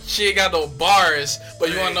 you know, she ain't got no bars, but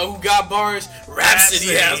you wanna know who got bars?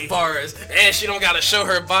 Rhapsody has bars, and she don't gotta show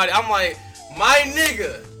her body. I'm like, my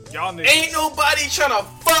nigga, Y'all niggas. ain't nobody trying to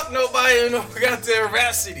fuck nobody in no goddamn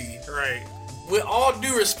Rhapsody. Right. With all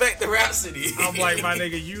due respect to Rhapsody. I'm like, my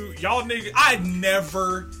nigga, y'all nigga, I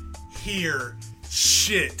never hear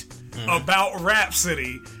shit about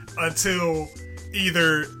Rhapsody until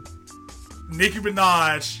either Nicki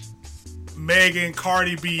Minaj, Megan,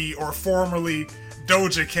 Cardi B, or formerly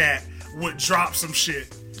Doja Cat would drop some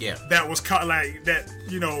shit Yeah. that was like that,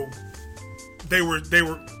 you know, they were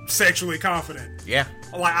sexually confident. Yeah.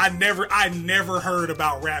 Like, I never heard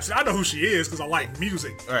about Rhapsody. I know who she is because I like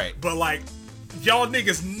music. Right. But like, y'all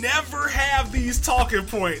niggas never have these talking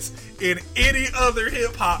points in any other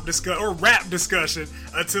hip hop or rap discussion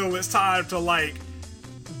until it's time to like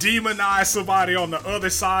demonize somebody on the other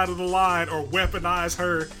side of the line or weaponize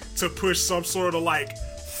her to push some sort of like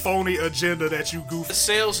phony agenda that you goof. The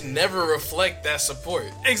sales never reflect that support.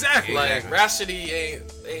 Exactly. Like Rhapsody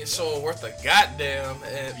ain't so worth a goddamn,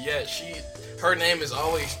 and yet her name is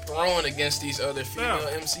always thrown against these other female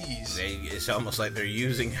MCs. It's almost like they're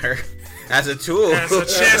using her as a tool. As a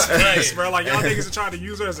chess piece, bro. Like, y'all niggas are trying to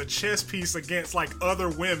use her as a chess piece against, like, other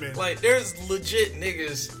women. Like, there's legit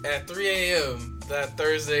niggas at 3 a.m. that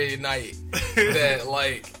Thursday night that,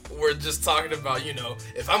 like, we're just talking about, you know,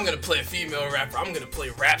 if I'm gonna play a female rapper, I'm gonna play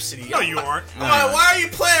Rhapsody. No, you aren't. I'm like, why are you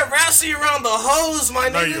playing Rhapsody around the hoes, my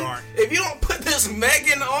nigga? No, you aren't. If you don't put this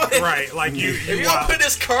Megan on, Right, like, if you don't put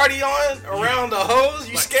this Cardi on around the hoes,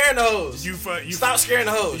 you scaring the hoes. You Stop scaring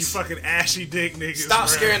the hoes. You fucking ashy dick niggas. Stop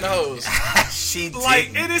scaring the hoes. She did. Like,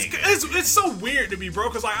 it's so weird to me, bro,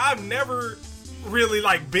 because, like, I've never really,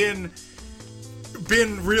 like, been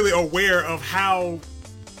really aware of how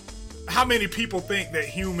many people think that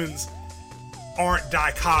humans aren't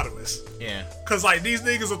dichotomous. Yeah. Because, like, these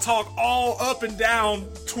niggas will talk all up and down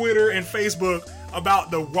Twitter and Facebook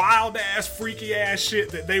about the wild-ass, freaky-ass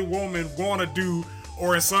shit that they women want to do,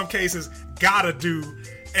 or in some cases, gotta do.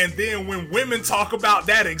 And then when women talk about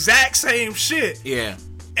that exact same shit, Yeah.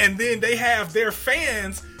 and then they have their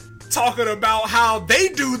fans talking about how they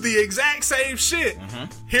do the exact same shit.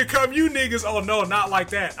 Here come you niggas, oh no, not like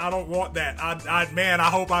that. I don't want that. I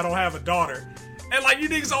hope I don't have a daughter. And like, you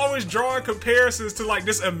niggas always drawing comparisons to like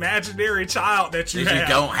this imaginary child that you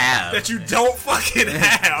don't have. That you don't fucking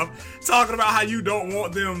have. Talking about how you don't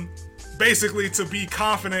want them basically to be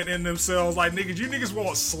confident in themselves. Like, niggas, you niggas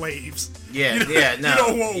want slaves. Yeah, no. You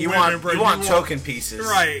don't want women, bro. You want token pieces.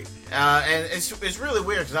 Right. And it's really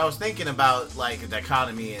weird because I was thinking about like a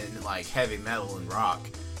dichotomy in like heavy metal and rock,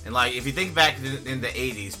 and like if you think back in the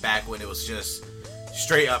 80s, back when it was just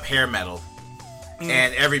straight up hair metal,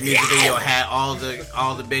 and every music video had all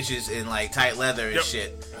the bitches in like tight leather and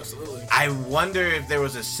shit. Absolutely. I wonder if there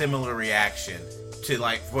was a similar reaction to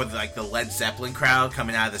like for like the Led Zeppelin crowd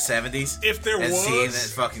coming out of the 70s. If there and was, seeing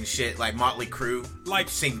that fucking shit like Motley Crue, like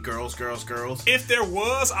sing girls, girls, girls. If there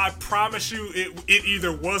was, I promise you, it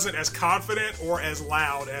either wasn't as confident or as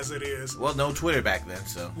loud as it is. Well, no Twitter back then,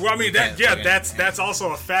 so. Well, I mean that's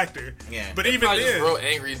also a factor. Yeah. But even I just then, wrote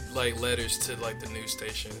angry like letters to like the news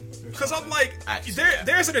station. because I'm like, that.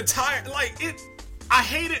 there's an entire like it. I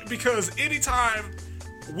hate it because anytime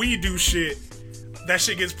we do shit, that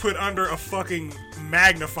shit gets put under a fucking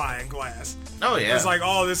magnifying glass. Oh yeah. It's like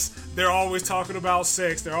all this. They're always talking about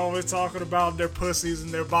sex. They're always talking about their pussies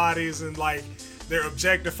and their bodies, and like they're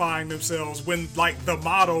objectifying themselves. When like the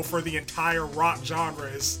motto for the entire rock genre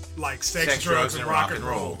is like sex drugs, and rock and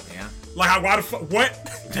roll. Yeah. Like, why the fuck? What?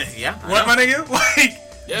 Yeah. What, my nigga? Like,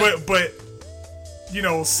 Yeah. but you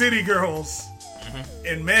know, City Girls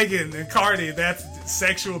and Megan and Cardi, that's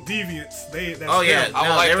sexual deviance. That's Oh yeah. them. I would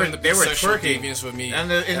No, like they them were to be they were sexual twerking. deviants with me.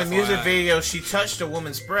 And in the FYI. music video, she touched a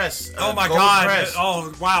woman's breast. Oh my gold god! breast.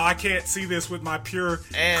 Oh wow! I can't see this with my pure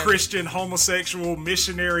And- Christian, homosexual,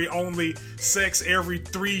 missionary only, sex every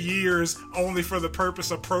 3 years, only for the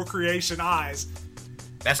purpose of procreation eyes.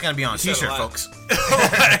 That's gonna be on a said a t-shirt, lot. folks. You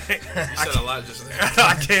said a lot just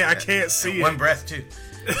there. I can't see One it. breath too.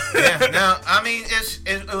 Yeah. No, I mean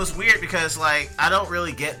it was weird because like I don't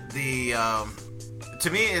really get the. To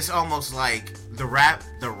me, it's almost like the rap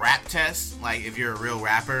test. Like if you're a real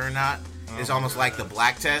rapper or not, it's almost like the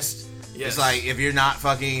black test. Yes. It's like if you're not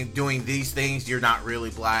fucking doing these things, you're not really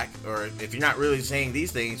black, or if you're not really saying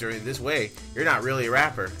these things or in this way, you're not really a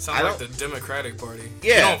rapper. Sounds like the Democratic Party.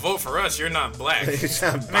 Yeah. You don't vote for us, you're not black. I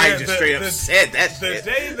just straight up said that The shit.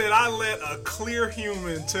 day that I let a clear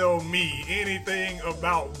human tell me anything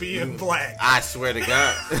about being black, I swear to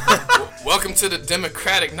God. Welcome to the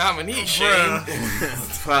Democratic nominee, Shane. bruh,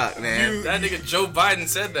 Fuck, man. That nigga Joe Biden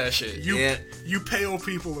said that shit. you pale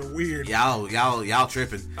people are weird. Y'all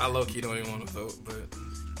tripping. I low-key don't even want to vote, but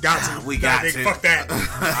Got to. We got nigga, to. Fuck that.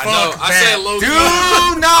 I know. I said low-key.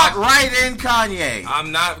 Do not write in Kanye.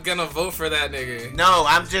 I'm not gonna vote for that nigga. No,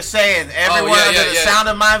 I'm just saying, everyone yeah, under yeah, the yeah. sound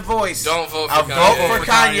of my voice, Don't vote a for vote Kanye. for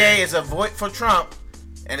Kanye is a vote for Trump.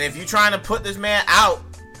 And if you're trying to put this man out,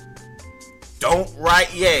 don't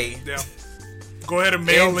write yay. Yeah. Go ahead and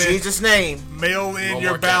mail In in Jesus' name. your One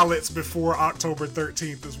more ballots before October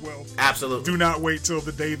 13th as well. Absolutely. Do not wait till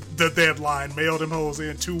the deadline. Mail them hoes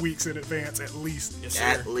in 2 weeks in advance at least. Yes, sir.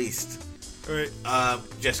 At least. Right.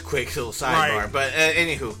 Just quick little sidebar. Right. But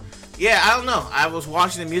anywho. Yeah, I don't know. I was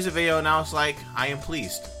watching the music video and I was like, I am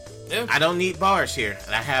pleased. Yeah. I don't need bars here.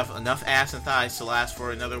 And I have enough ass and thighs to last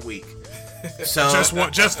for another week. So Just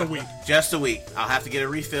a week. Just a week. I'll have to get a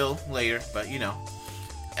refill later, but you know.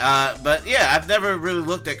 But yeah, I've never really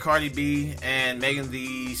looked at Cardi B and Megan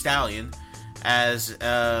Thee Stallion as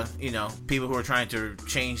people who are trying to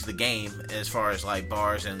change the game as far as like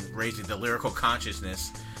bars and raising the lyrical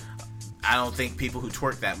consciousness. I don't think people who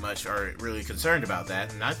twerk that much are really concerned about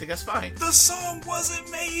that, and I think that's fine. The song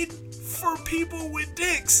wasn't made for people with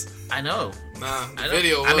dicks. I know. Nah, the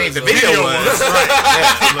video was. I mean, the video was.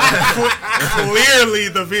 Right. Clearly,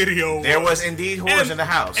 the video was. There was indeed whores in the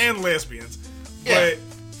house. And lesbians. Yeah.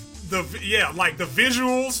 But, the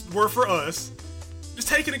visuals were for us. Just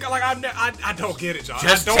taking it, like, I don't get it, John.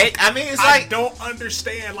 I don't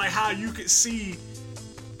understand, like, how you could see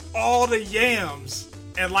all the yams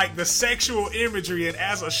and like the sexual imagery, and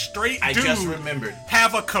as a straight dude, just remembered.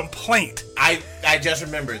 Have a complaint. I just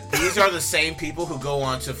remembered. These are the same people who go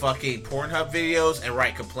on to fucking Pornhub videos and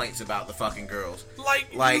write complaints about the fucking girls. Like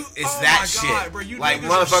it's that shit. God, bro, you like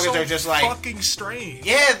motherfuckers are just like fucking strange.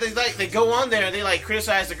 Yeah, they go on there and they like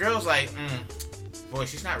criticize the girls like, boy,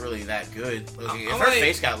 she's not really that good looking. If her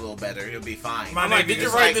face got a little better, it'll be fine. I'm like, did you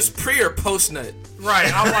write this pre or post nut?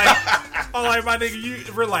 Right. I'm like, my nigga, you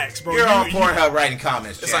relax, bro. You're on Pornhub writing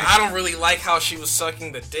comments. It's like, I don't really like how she was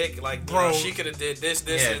sucking the dick. Like, bro, she could have did this,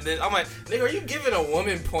 and this. I'm like, nigga, are you giving a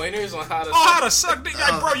woman pointers on how to? How to suck dick?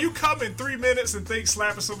 Like, bro, you come in 3 minutes and think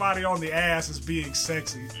slapping somebody on the ass is being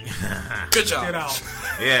sexy. Good job. Get out.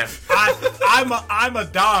 Yeah. I'm a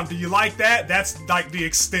dom. Do you like that? That's like the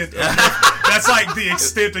extent. That's like the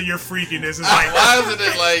extent of your freakiness. It's like, why isn't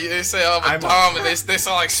it like they say I'm a dom and they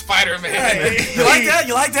sound like Spider-Man? Hey, you like that?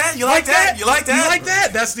 You like that? You like that? You like that? You like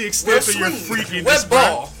that? That's the extent of your freakiness. Wet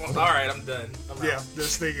ball. All right, I'm done.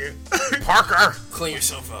 This nigga. Parker, clean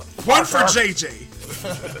yourself up. One for JJ.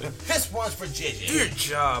 This one's for JJ. Do your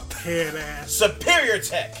job, head ass. Superior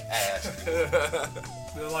Tech ass.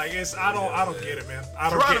 Like I don't get it, man. I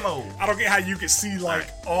don't get how you can see like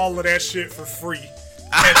all of that shit for free.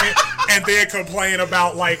 And then complain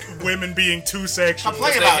about like women being too sexual.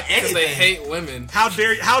 Complain about anything because they hate women.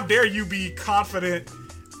 How dare you be confident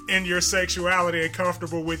in your sexuality and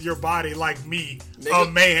comfortable with your body like me, a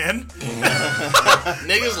man?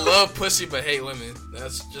 Niggas love pussy but hate women.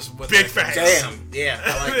 That's just what. Big facts. Damn. Yeah,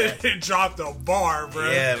 I like that. It dropped a bar,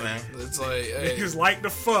 bro. Yeah, man. It's like, hey, niggas like to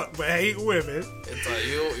fuck but hate women. It's like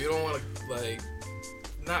you don't want to like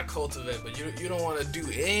not cultivate, but you don't want to do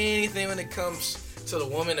anything when it comes to the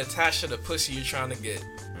woman attached to the pussy you're trying to get,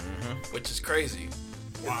 which is crazy.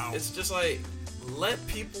 Wow. It's just like, let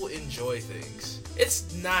people enjoy things.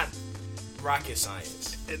 It's not rocket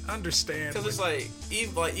science. And understand. Because it's like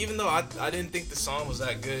even though I didn't think the song was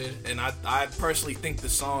that good, and I personally think the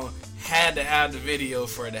song had to have the video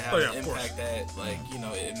for it to have the impact that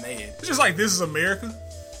it made. It's just like This Is America.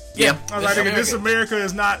 Yeah. I was like, nigga, This America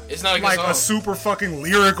is not like a super fucking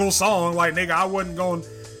lyrical song. Like, nigga, I wasn't going.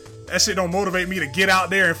 That shit don't motivate me to get out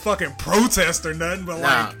there and fucking protest or nothing, but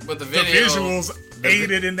but the visuals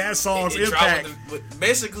aided in that song's impact.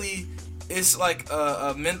 Basically, it's like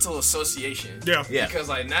a mental association. Yeah. Because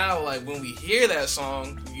like now, like when we hear that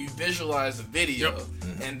song, you visualize the video,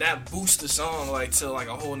 and that boosts the song like to like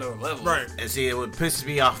a whole nother level. Right. And see, what pisses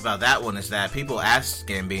me off about that one is that people asked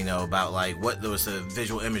Gambino about like what was the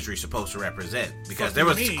visual imagery supposed to represent, because there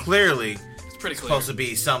was clearly supposed to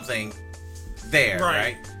be something there,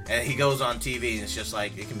 right? And he goes on TV and it's just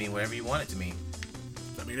like, it can mean whatever you want it to mean.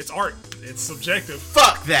 I mean, it's art. It's subjective.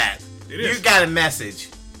 Fuck that. It is. You got a message.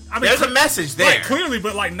 I mean, there's a message there. Right, clearly,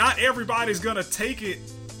 but like not everybody's gonna take it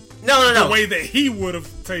no. the way that he would have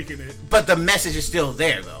taken it. But the message is still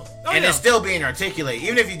there, though. And it's still being articulated.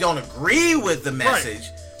 Even if you don't agree with the message,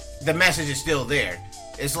 the message is still there.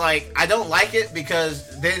 It's like, I don't like it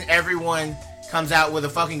because then everyone comes out with a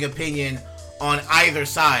fucking opinion on either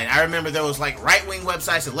side. I remember there was like right-wing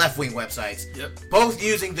websites and left-wing websites. Yep. Both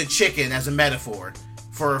using the chicken as a metaphor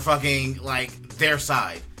for fucking like their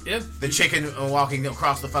side. Yep. The chicken walking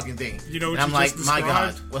across the fucking thing. You know what and I'm you like, just my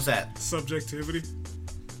described? God, what's that? Subjectivity.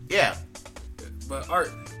 Yeah. But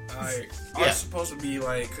art's supposed to be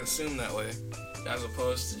like consumed that way, as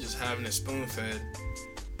opposed to just having it spoon fed.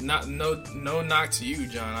 No knock to you,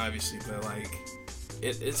 John, obviously, but like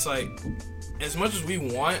it's like, as much as we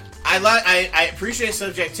want, I appreciate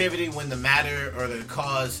subjectivity when the matter or the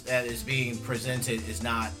cause that is being presented is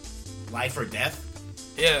not life or death.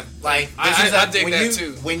 Yeah, like I dig that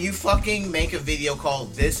too. When you fucking make a video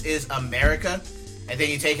called "This Is America," and then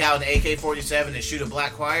you take out an AK-47 and shoot a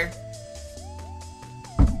black choir,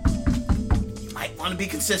 you might want to be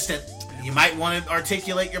consistent. You might want to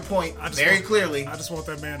articulate your point very clearly. I just want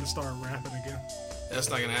that man to start rapping again. That's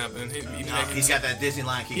not gonna happen. He's got that Disney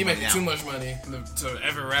Lion King. He making too much money to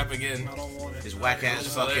ever rap again. I don't want it. His whack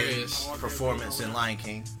ass fucking performance in Lion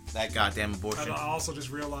King. That goddamn abortion. I also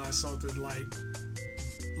just realized something like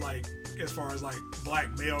like as far as like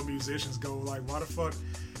black male musicians go. Like, why the fuck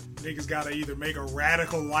niggas gotta either make a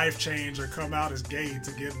radical life change or come out as gay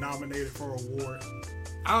to get nominated for an award?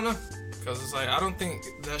 I don't know, cause it's like I don't think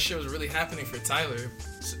that shit was really happening for Tyler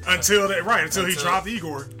Until he dropped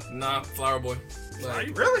Igor. Nah, Flower Boy.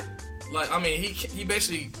 Like, Really? Like, I mean, he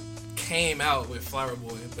basically came out with Flower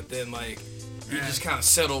Boy, but then like he just kind of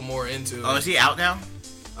settled more into it. Oh, is he out now?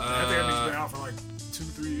 I think he's been out for like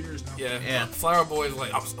 2-3 years now. Yeah. Flower Boy is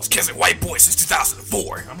like, I was kissing white boys since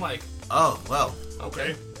 2004. I'm like, oh, well.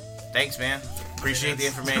 Okay. Thanks, man. Appreciate the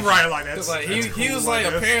information. Right, like that's like that's he cool, was I like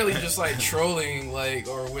guess. apparently just like trolling like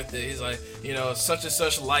or with it. He's like, you know, such and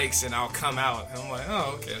such likes and I'll come out. And I'm like,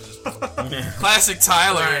 oh, okay, it's just classic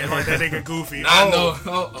Tyler. Right, like that nigga Goofy.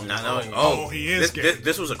 Oh, he is gay.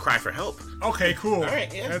 This was a cry for help. Okay, cool. All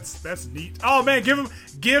right, yeah. That's neat. Oh man, give him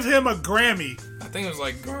a Grammy. I think it was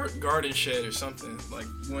like Garden Shed or something. Like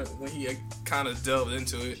when he kind of delved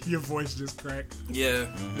into it. Your voice just cracked. Yeah,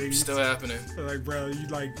 still happening. Like, bro, you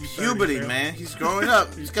 30, Puberty, man. He's growing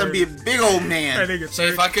up. He's gonna be a big old man. That nigga So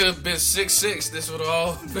if 30. I could have been 6'6", this would have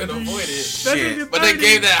all been avoided. That nigga But they 30.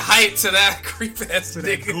 gave that height to that creep ass to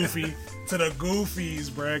that nigga. Goofy, to the Goofies,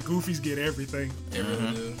 bruh. Goofies get everything. They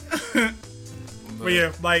really do. But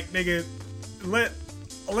yeah, like nigga,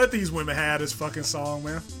 let these women have this fucking song,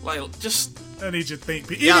 man. Like, just I need you to think.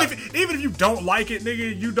 Yeah. Even if you don't like it,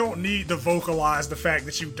 nigga, you don't need to vocalize the fact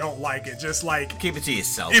that you don't like it. Just like Keep it to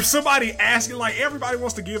yourself. if somebody asking, like everybody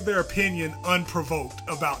wants to give their opinion unprovoked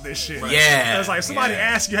about this shit. Yeah. It's like if somebody Yeah.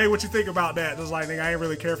 asks you, hey, what you think about that? It's like, nigga, I ain't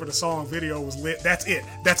really care for the song. Video was lit. That's it.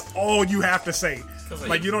 That's all you have to say.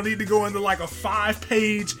 Like you don't need to go into like a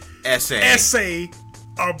 5-page essay,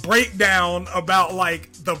 a breakdown about like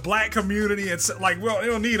the black community and like, well,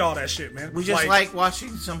 you don't need all that shit, man. We just like watching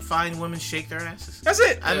some fine women shake their asses. That's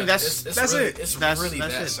it. I mean, that's really, it. It's That's- really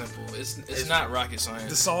that's that it. simple. It's not rocket science.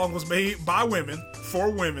 The song was made by women for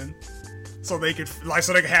women, so they could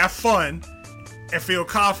have fun and feel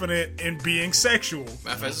confident in being sexual. Matter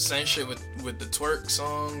of fact, it's the same shit with the twerk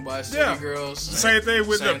song by City Yeah. Girls. Same thing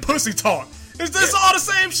with Same the pussy talk. It's just all the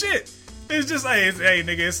same shit. It's just hey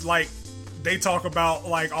nigga, it's like they talk about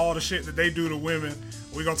like all the shit that they do to women.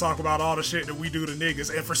 We gonna talk about all the shit that we do to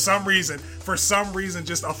niggas. And for some reason,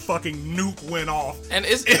 just a fucking nuke went off And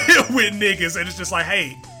it's with niggas. And it's just like,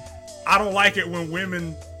 hey, I don't like it when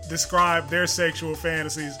women describe their sexual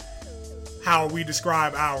fantasies how we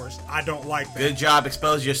describe ours. I don't like that. Good job.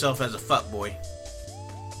 Expose yourself as a fuckboy.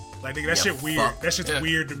 Like nigga, that Yeah, shit weird. fuck. That shit's Yeah.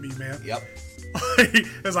 weird to me, man. Yep.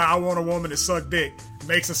 It's like I want a woman to suck dick.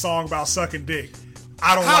 Makes a song about sucking dick.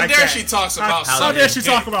 I don't How like dare that. she talks about How sucking dare she dick.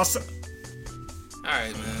 talk about?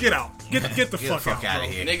 alright, man. Get out. Get the fuck out, out bro. of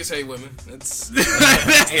here. Niggas hate women. It's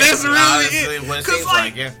That's really honestly it. what it 'Cause, seems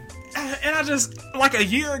like. Yeah. And I just like a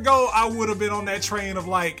year ago, I would have been on that train of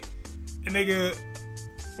like, nigga,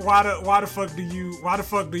 why the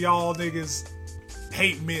fuck do y'all niggas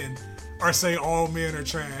hate men or say all men are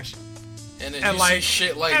trash? and then And you like see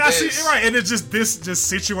shit like and this. I see right, and it's just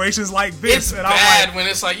situations like this. It's and bad I'm like, when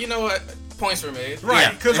it's like, you know what? Points were made. right?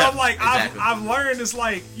 Yeah, Because yeah, I'm like, exactly. I've learned it's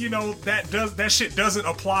like, you know, that shit doesn't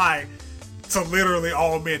apply to literally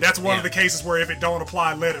all men. That's one of Yeah. the cases where if it don't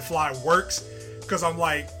apply, let it fly works. Because I'm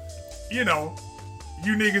like, you know,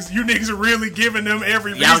 you niggas are really giving them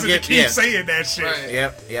every Y'all reason get- to keep yeah. saying that shit.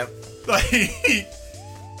 Right. Yep. Like,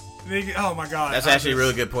 nigga, oh my god, That's actually a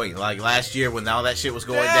really good point. Like last year when all that shit was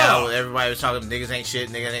going Yeah. down, when everybody was talking niggas ain't shit,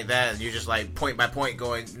 niggas ain't that, and you're just like point by point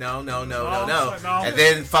going, no. No. And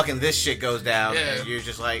then fucking this shit goes down, Yeah. and you're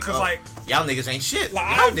just like, 'Cause, oh, like- y'all niggas ain't shit.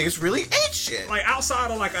 Like, Y'all I've- niggas really ain't shit. Like outside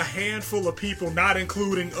of like a handful of people, not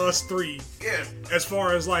including us three. yeah. As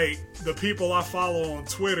far as like the people I follow on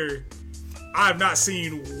Twitter, I've not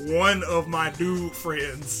seen one of my dude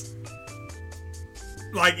friends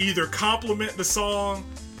like either compliment the song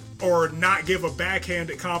or not give a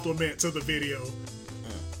backhanded compliment to the video.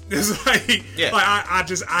 It's like, Yeah. like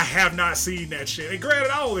I have not seen that shit. And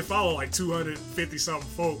granted, I only follow like 250 something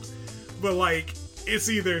folks, but like it's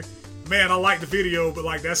either, man, I like the video, but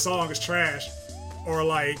like that song is trash, or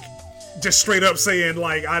like just straight up saying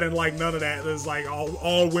like I didn't like none of that. It's like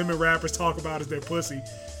all women rappers talk about is their pussy.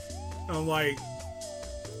 I'm like,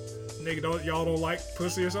 nigga, y'all don't like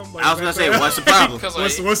pussy or something? Like, I was gonna say, what's the problem? Because like,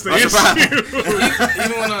 what's the what's the issue?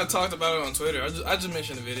 even when I talked about it on Twitter, I just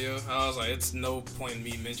mentioned the video. I was like, it's no point in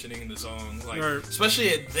me mentioning the song, like Right. especially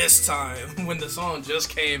at this time when the song just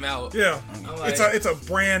came out. Yeah, I'm like, it's a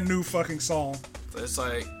brand new fucking song. it's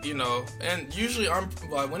like, you know, and usually I'm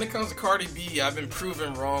like, when it comes to Cardi B, I've been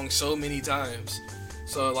proven wrong so many times.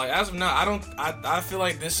 So like as of now, I feel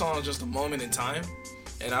like this song is just a moment in time,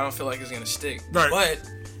 and I don't feel like it's gonna stick. Right.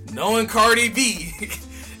 But knowing Cardi B,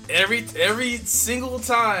 every single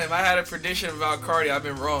time I had a prediction about Cardi, I've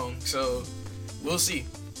been wrong. So we'll see.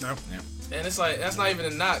 No. Yeah. And it's like, that's not even a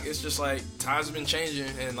knock. It's just like, times have been changing,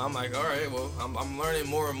 and I'm like, all right, well, I'm learning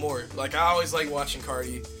more and more. Like, I always like watching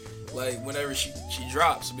Cardi, like, whenever she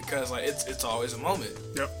drops, because, like, it's always a moment.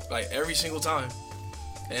 Yep. Like, every single time.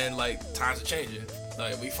 And, like, times are changing.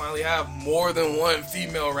 Like, we finally have more than one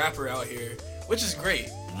female rapper out here, which is great.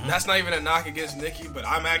 Mm-hmm. That's not even a knock against Nicki, but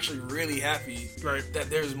I'm actually really happy that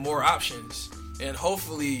there's more options. And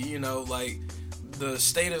hopefully, you know, like, the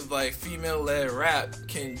state of like female-led rap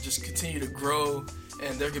can just continue to grow,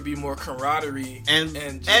 and there could be more camaraderie and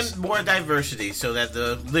more diversity, so that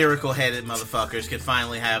the lyrical-headed motherfuckers can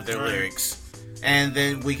finally have their lyrics, and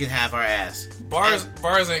then we can have our ass. Bars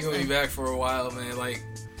ain't gonna be back for a while, man. Like,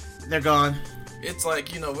 they're gone. It's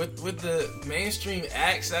like, you know, with the mainstream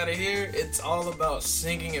acts out of here, it's all about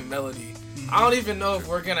singing and melody. I don't even know if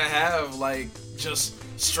we're gonna have like just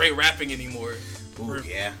straight rapping anymore. Ooh,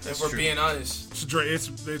 yeah, if we're being honest.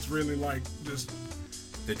 It's really like just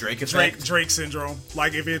the Drake effect. Drake syndrome.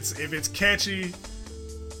 Like if it's catchy,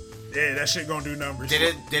 yeah, that shit gonna do numbers.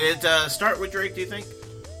 Did it start with Drake? Do you think?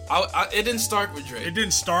 It didn't start with Drake. It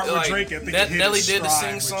didn't start with Drake. I think Nelly did the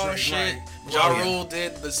sing song Drake, shit. right. Ja Rule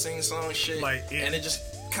did the sing song shit, and it just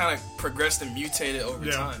kind of progressed and mutated over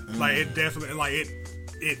time. Like it definitely, like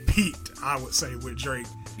it peaked. I would say with Drake.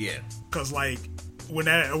 Yeah. Because like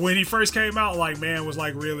when he first came out, like man was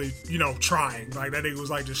like really, you know, trying. Like that nigga was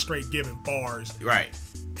like just straight giving bars. Right.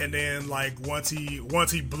 And then like once he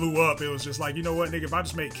blew up, it was just like, you know what, nigga, if I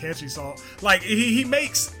just make catchy songs, like he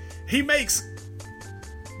makes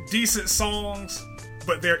decent songs,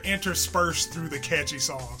 but they're interspersed through the catchy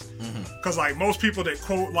songs. Because like most people that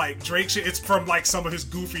quote like Drake shit, it's from like some of his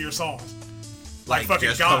goofier songs. Like fucking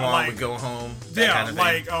just come on, we go home. Yeah, kind of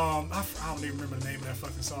like I don't even remember the name of that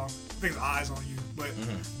fucking song. I think it's Eyes on You. But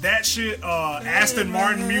that shit, Aston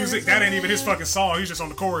Martin music, that ain't even his fucking song. He's just on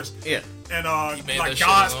the chorus. Yeah. And like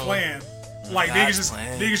God's Plan. Like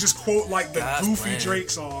niggas just quote like the God's goofy plan. Drake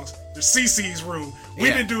songs. The CC's Room.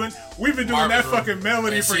 We've been doing that fucking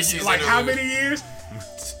melody for like how many years?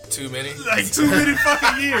 Too many. Like too many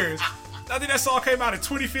fucking years. I think that song came out in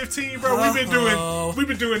 2015, bro. We've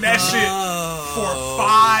been doing that shit for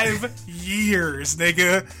 5 years,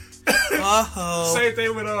 nigga. Same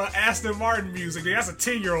thing with Aston Martin music. That's a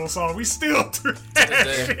 10-year-old song. We still do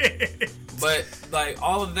that shit. But like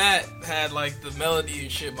all of that had like the melody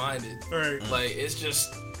and shit behind it. Right. Like it's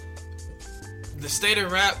just the state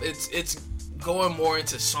of rap. It's going more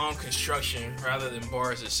into song construction rather than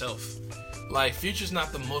bars itself. Like Future's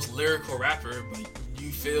not the most lyrical rapper, but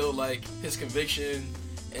you feel like his conviction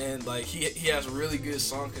and like he has really good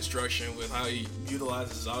song construction with how he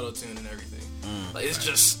utilizes auto-tune and everything. Like it's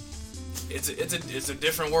just it's a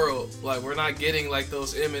different world. Like we're not getting like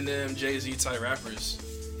those Eminem, Jay-Z type rappers.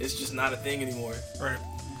 It's just not a thing anymore. Right.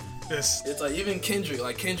 It's like even Kendrick.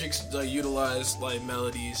 Like Kendrick's like utilized like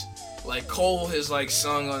melodies. Like Cole has like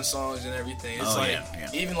sung on songs and everything.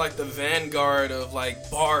 It's even like the vanguard of like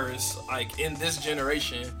bars like in this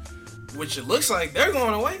generation, which it looks like they're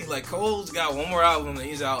going away. Like Cole's got one more album and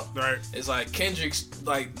he's out. Right. It's like Kendrick's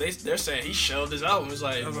like they're saying he shelved his album. It's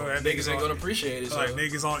like niggas ain't gonna appreciate it. Like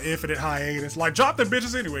niggas on infinite hiatus. Like drop them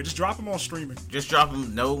bitches anyway. Just drop them on streaming. Just drop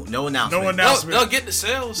them. No announcement. No announcement. They'll get the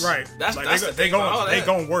sales. Right. That's they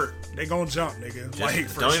gonna work. They gonna jump, nigga.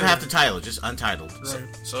 Don't even have to title it. Just untitled. Right.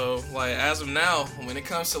 So like as of now, when it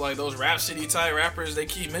comes to like those Rhapsody type rappers, they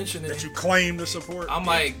keep mentioning that you claim to support. I'm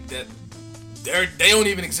like that. They don't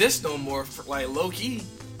even exist no more, for, like low key,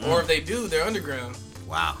 or if they do, they're underground.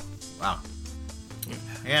 Wow.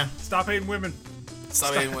 Yeah. Stop hating women.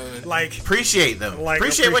 Stop hating women. Like appreciate them. Like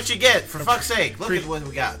appreciate what you get. For fuck's sake, look at what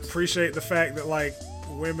we got. Appreciate the fact that like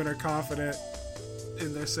women are confident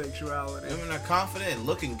in their sexuality. Women are confident and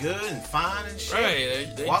looking good and fine and shit.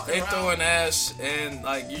 Right. They throwing ass, and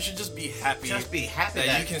like you should just be happy. Just be happy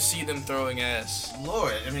that you can see them throwing ass.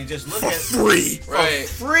 Lord, I mean, just look for at free. Right.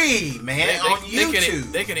 For free, man. On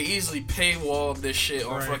YouTube. They could have easily paywalled this shit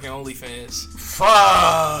on fucking OnlyFans.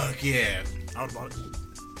 Fuck yeah. I would bought it.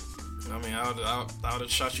 I mean, I would have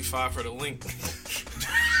shot you 5 for the link.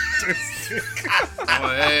 I'm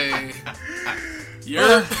like, hey.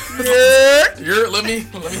 You're let me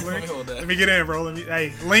hold that. Let me get in, bro. Link.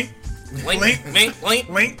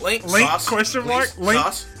 Sauce. Question mark. Please. Link.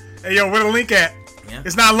 Sauce. Hey, yo, where the link at? Yeah.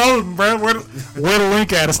 It's not loading, bro. Where the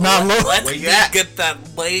link at? It's not loading. Let Where me you at? get that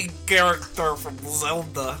main character from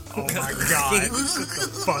Zelda. Oh my god. Shut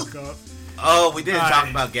the fuck up. Oh, we didn't talk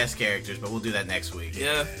about guest characters, but we'll do that next week.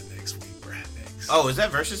 Yeah. Next week, bro. Next. Oh, is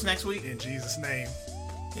that Versus next week? In Jesus' name.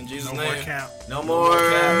 In Jesus' No name. more count. No more.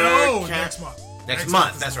 No, count. next month. Next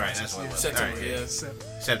month. That's right. That's what it was. September, All right, yeah.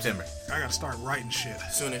 September. I gotta start writing shit.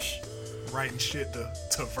 Soonish. Writing shit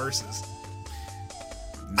to verses.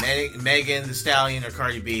 Megan Thee Stallion or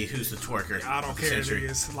Cardi B? Who's the twerker? I don't of the care. century?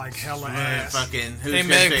 It's like hella ass. Fucking. Who's Hey gonna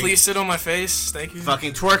Meg, say- please sit on my face. Thank you.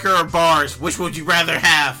 Fucking twerker or bars? Which would you rather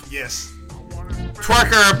have? Yes.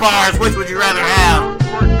 Twerker or bars? Which would you rather have?